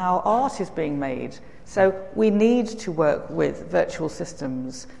changing how art is being made. So we need to work with virtual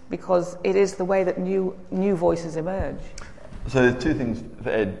systems because it is the way that new voices emerge. So there's two things for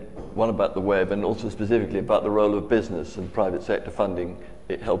Ed, one about the web and also specifically about the role of business and private sector funding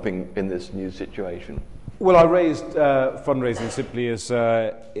helping in this new situation. Well, I raised fundraising simply as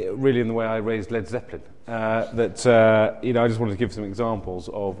really in the way I raised Led Zeppelin. You know, I just wanted to give some examples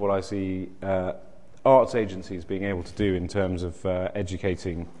of what I see arts agencies being able to do in terms of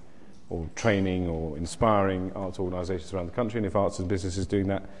educating or training or inspiring arts organisations around the country. And if Arts and Business is doing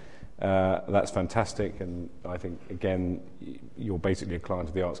that, that's fantastic. And I think, again, you're basically a client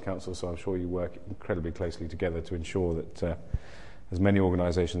of the Arts Council, so I'm sure you work incredibly closely together to ensure that as many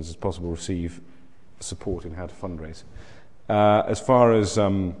organisations as possible receive support in how to fundraise. As far as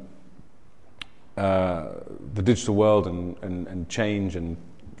the digital world and change, and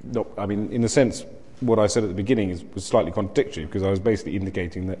I mean, in a sense, what I said at the beginning was slightly contradictory because I was basically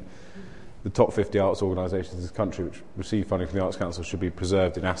indicating that the top 50 arts organisations in this country which receive funding from the Arts Council should be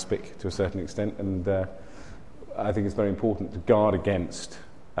preserved in ASPIC to a certain extent, and I think it's very important to guard against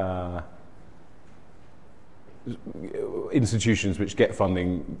institutions which get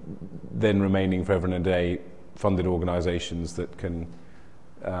funding then remaining forever and a day funded organisations that can,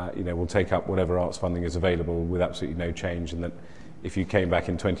 will take up whatever arts funding is available with absolutely no change, and that if you came back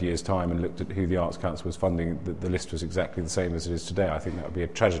in 20 years' time and looked at who the Arts Council was funding, the list was exactly the same as it is today. I think that would be a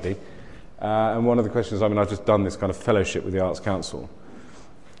tragedy. And one of the questions, I've just done this kind of fellowship with the Arts Council,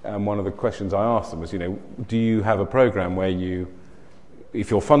 and one of the questions I asked them was, do you have a programme where if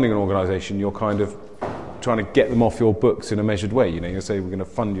you're funding an organisation, you're kind of trying to get them off your books in a measured way? You say, we're going to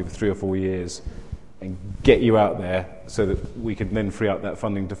fund you for 3 or 4 years and get you out there so that we can then free up that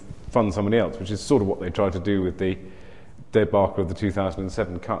funding to fund somebody else, which is sort of what they tried to do with the debacle of the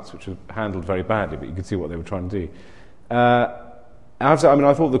 2007 cuts, which was handled very badly, but you could see what they were trying to do. I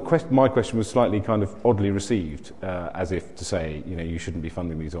thought my question was slightly kind of oddly received, as if to say, you shouldn't be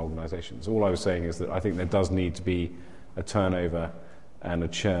funding these organisations. All I was saying is that I think there does need to be a turnover and a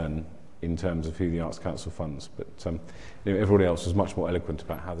churn in terms of who the Arts Council funds. But everybody else was much more eloquent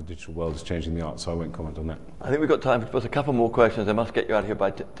about how the digital world is changing the arts, so I won't comment on that. I think we've got time for a couple more questions. I must get you out of here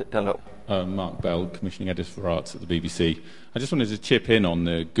by 10 o'clock. Mark Bell, Commissioning Editor for Arts at the BBC. I just wanted to chip in on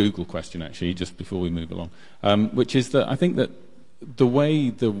the Google question, actually, just before we move along, which is that I think that the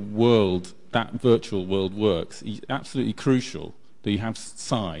way the world, that virtual world works, is absolutely crucial that you have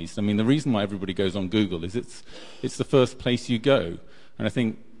size. I mean, the reason why everybody goes on Google is it's the first place you go. And I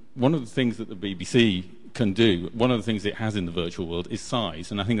think one of the things that the BBC can do, one of the things it has in the virtual world is size,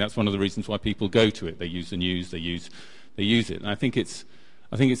 and I think that's one of the reasons why people go to it. They use the news, they use it, and I think it's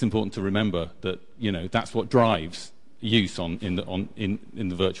important to remember that that's what drives use in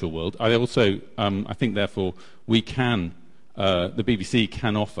the virtual world. I also I think therefore we can the BBC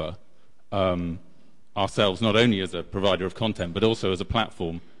can offer ourselves not only as a provider of content but also as a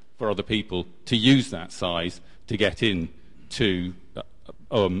platform for other people to use that size to get in to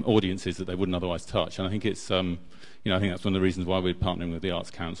audiences that they wouldn't otherwise touch. And I think it's I think that's one of the reasons why we're partnering with the Arts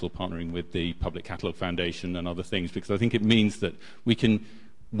Council, partnering with the Public Catalogue Foundation and other things, because I think it means that we can,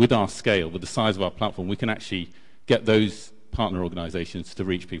 with our scale, with the size of our platform, we can actually get those partner organisations to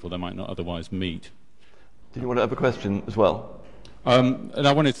reach people they might not otherwise meet. Did you want to have a question as well? And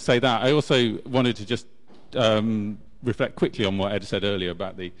I wanted to say that. I also wanted to just reflect quickly on what Ed said earlier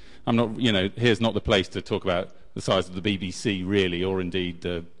about here's not the place to talk about the size of the BBC, really, or indeed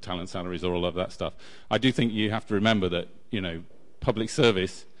the talent salaries or all of that stuff. I do think you have to remember that, public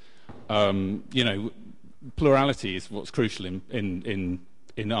service, plurality is what's crucial in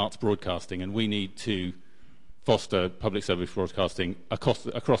arts broadcasting, and we need to foster public service broadcasting across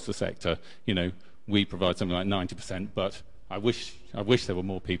the sector. We provide something like 90%, but I wish there were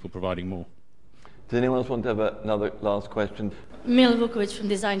more people providing more. Does anyone else want to have another last question? Mil Vukovic from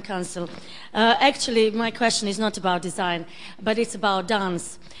Design Council. Actually, my question is not about design, but it's about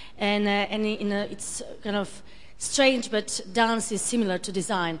dance. And it's kind of strange, but dance is similar to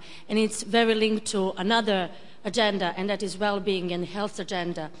design, and it's very linked to another agenda, and that is well-being and health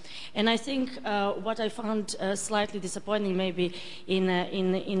agenda. And I think what I found slightly disappointing maybe in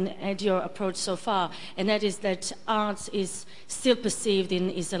your approach so far, and that is that arts is still perceived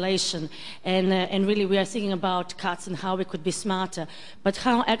in isolation, and really we are thinking about cuts and how we could be smarter, but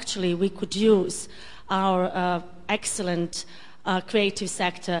how actually we could use our excellent creative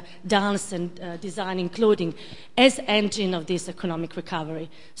sector, dance and design including, as engine of this economic recovery.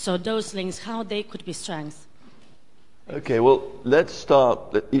 So those links, how they could be strengths. Okay, well, let's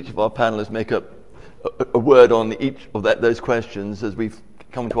start. Let each of our panelists make a word on each of those questions as we've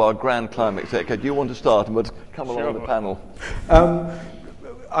come to our grand climax. Okay, do you want to start, and we'll come along the panel?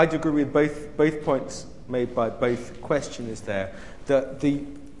 I'd agree with both points made by both questioners there, that the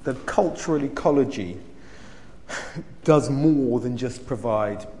cultural ecology does more than just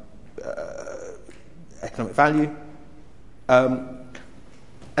provide economic value,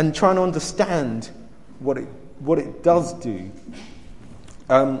 and trying to understand what it does do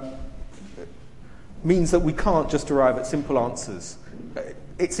means that we can't just arrive at simple answers.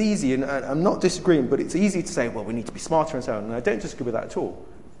 It's easy, and I'm not disagreeing, but it's easy to say, well, we need to be smarter and so on, and I don't disagree with that at all.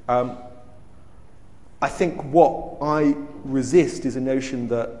 I think what I resist is a notion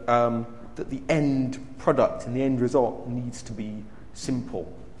that that the end product and the end result needs to be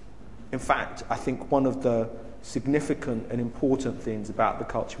simple. In fact, I think one of the significant and important things about the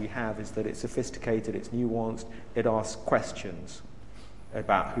culture we have is that it's sophisticated, it's nuanced, it asks questions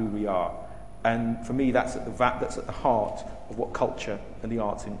about who we are. And for me, that's at the heart of what culture and the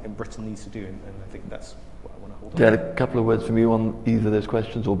arts in Britain needs to do, and I think that's what I want to hold on. Dad, a couple of words from you on either of those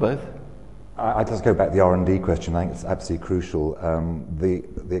questions or both? I just go back to the R&D question. I think it's absolutely crucial.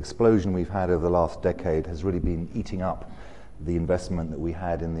 The explosion we've had over the last decade has really been eating up the investment that we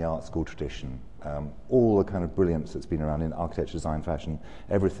had in the art school tradition. All the kind of brilliance that's been around in architecture, design, fashion,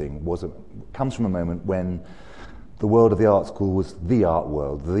 everything comes from a moment when the world of the art school was the art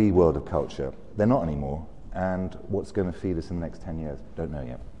world, the world of culture. They're not anymore. And what's going to feed us in the next 10 years? Don't know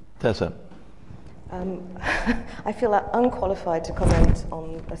yet. Tessa. I feel unqualified to comment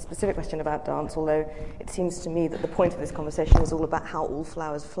on a specific question about dance, although it seems to me that the point of this conversation is all about how all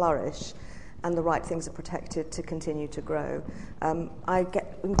flowers flourish and the right things are protected to continue to grow. I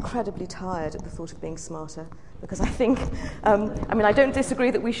get incredibly tired at the thought of being smarter, because I think, I don't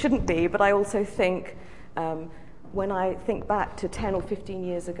disagree that we shouldn't be, but I also think when I think back to 10 or 15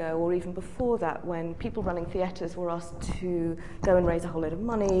 years ago, or even before that, when people running theatres were asked to go and raise a whole load of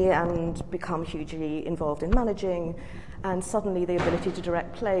money and become hugely involved in managing, and suddenly the ability to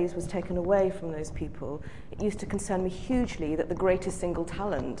direct plays was taken away from those people, it used to concern me hugely that the greatest single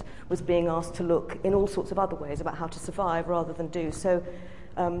talent was being asked to look in all sorts of other ways about how to survive rather than do. So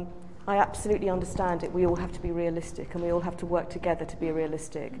I absolutely understand it. We all have to be realistic, and we all have to work together to be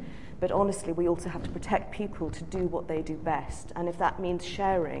realistic. But honestly, we also have to protect people to do what they do best. And if that means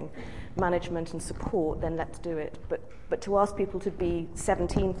sharing management and support, then let's do it. But to ask people to be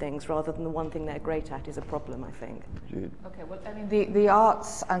 17 things rather than the one thing they're great at is a problem, I think. Jude. Okay, well, the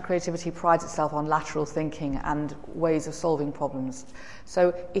arts and creativity prides itself on lateral thinking and ways of solving problems.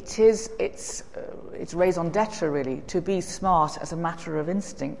 So it's raison d'etre, really, to be smart as a matter of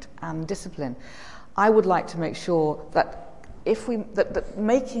instinct and discipline. I would like to make sure that that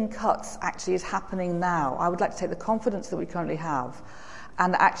making cuts actually is happening now. I would like to take the confidence that we currently have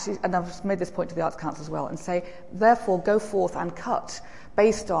and I've made this point to the Arts Council as well, and say, therefore, go forth and cut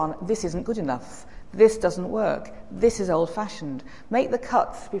based on this isn't good enough, this doesn't work, this is old-fashioned. Make the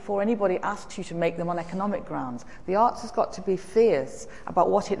cuts before anybody asks you to make them on economic grounds. The arts has got to be fierce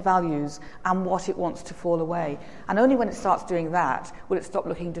about what it values and what it wants to fall away. And only when it starts doing that will it stop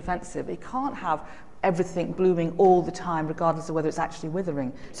looking defensive. It can't have everything blooming all the time, regardless of whether it's actually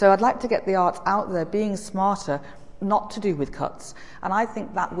withering. So I'd like to get the arts out there being smarter, not to do with cuts. And I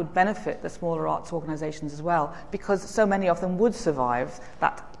think that would benefit the smaller arts organisations as well, because so many of them would survive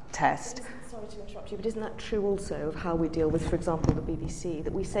that test. Sorry to interrupt you, but isn't that true also of how we deal with, for example, the BBC,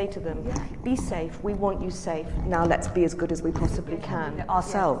 that we say to them, be safe, we want you safe, now let's be as good as we possibly can.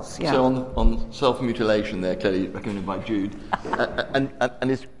 Ourselves, yeah. So on self-mutilation there, clearly recommended by Jude,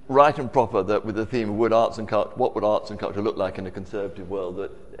 and it's right and proper that with the theme of what would arts and culture look like in a conservative world,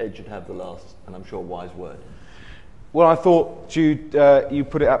 that Ed should have the last, and I'm sure, wise word. Well, I thought, Jude, you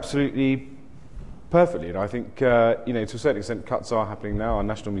put it absolutely perfectly. And I think, to a certain extent, cuts are happening now. Our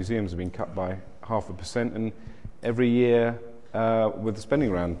national museums have been cut by 0.5%. And every year, with the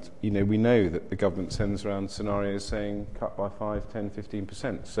spending round, we know that the government sends around scenarios saying cut by 5, 10,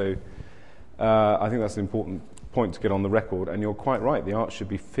 15%. So I think that's an important point to get on the record. And you're quite right. The arts should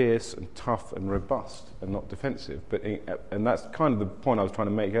be fierce and tough and robust and not defensive. And that's kind of the point I was trying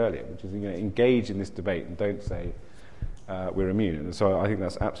to make earlier, which is, engage in this debate and don't say, we're immune. And so I think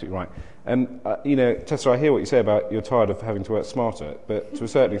that's absolutely right. And, Tessa, I hear what you say about you're tired of having to work smarter, but to a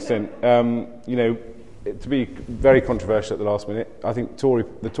certain extent, to be very controversial at the last minute, I think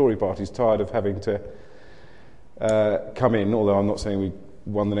the Tory party's tired of having to come in, although I'm not saying we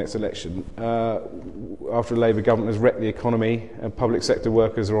won the next election, after a Labour government has wrecked the economy and public sector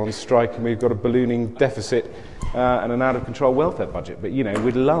workers are on strike and we've got a ballooning deficit and an out-of-control welfare budget. But,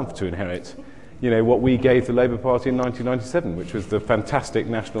 we'd love to inherit what we gave the Labour Party in 1997, which was the fantastic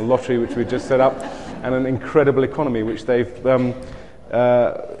national lottery which we just set up, and an incredible economy which they've, taken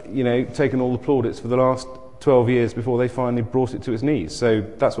all the plaudits for the last 12 years before they finally brought it to its knees. So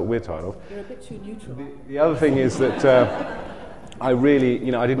that's what we're tired of. You're a bit too neutral. The other thing is that I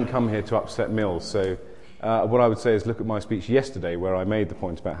really, I didn't come here to upset Mills. So what I would say is look at my speech yesterday where I made the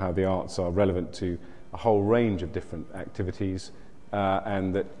point about how the arts are relevant to a whole range of different activities.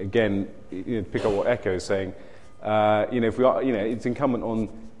 And that, again, pick up what Echo is saying, if we are, it's incumbent on,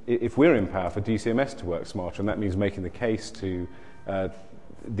 if we're in power, for DCMS to work smarter, and that means making the case to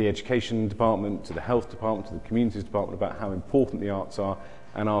the education department, to the health department, to the communities department about how important the arts are,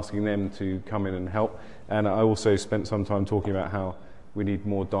 and asking them to come in and help. And I also spent some time talking about how we need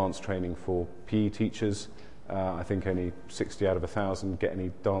more dance training for PE teachers. I think only 60 out of 1,000 get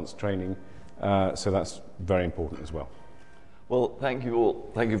any dance training, so that's very important as well. Well, thank you all.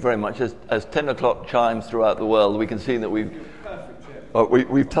 Thank you very much. As 10 o'clock chimes throughout the world, we can see that we've... Perfect,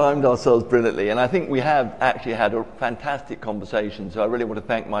 We've timed ourselves brilliantly, and I think we have actually had a fantastic conversation. So I really want to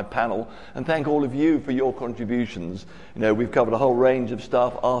thank my panel and thank all of you for your contributions. We've covered a whole range of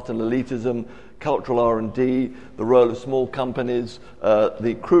stuff: art and elitism, cultural R&D, the role of small companies,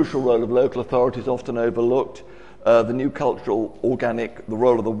 the crucial role of local authorities often overlooked, the new cultural organic, the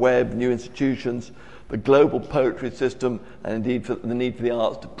role of the web, new institutions, the global poetry system, and indeed for the need for the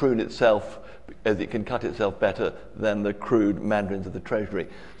arts to prune itself as it can cut itself better than the crude mandarins of the Treasury.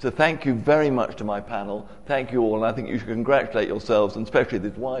 So thank you very much to my panel. Thank you all, and I think you should congratulate yourselves, and especially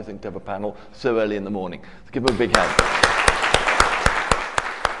this wise thing to have a panel so early in the morning. So give them a big hand.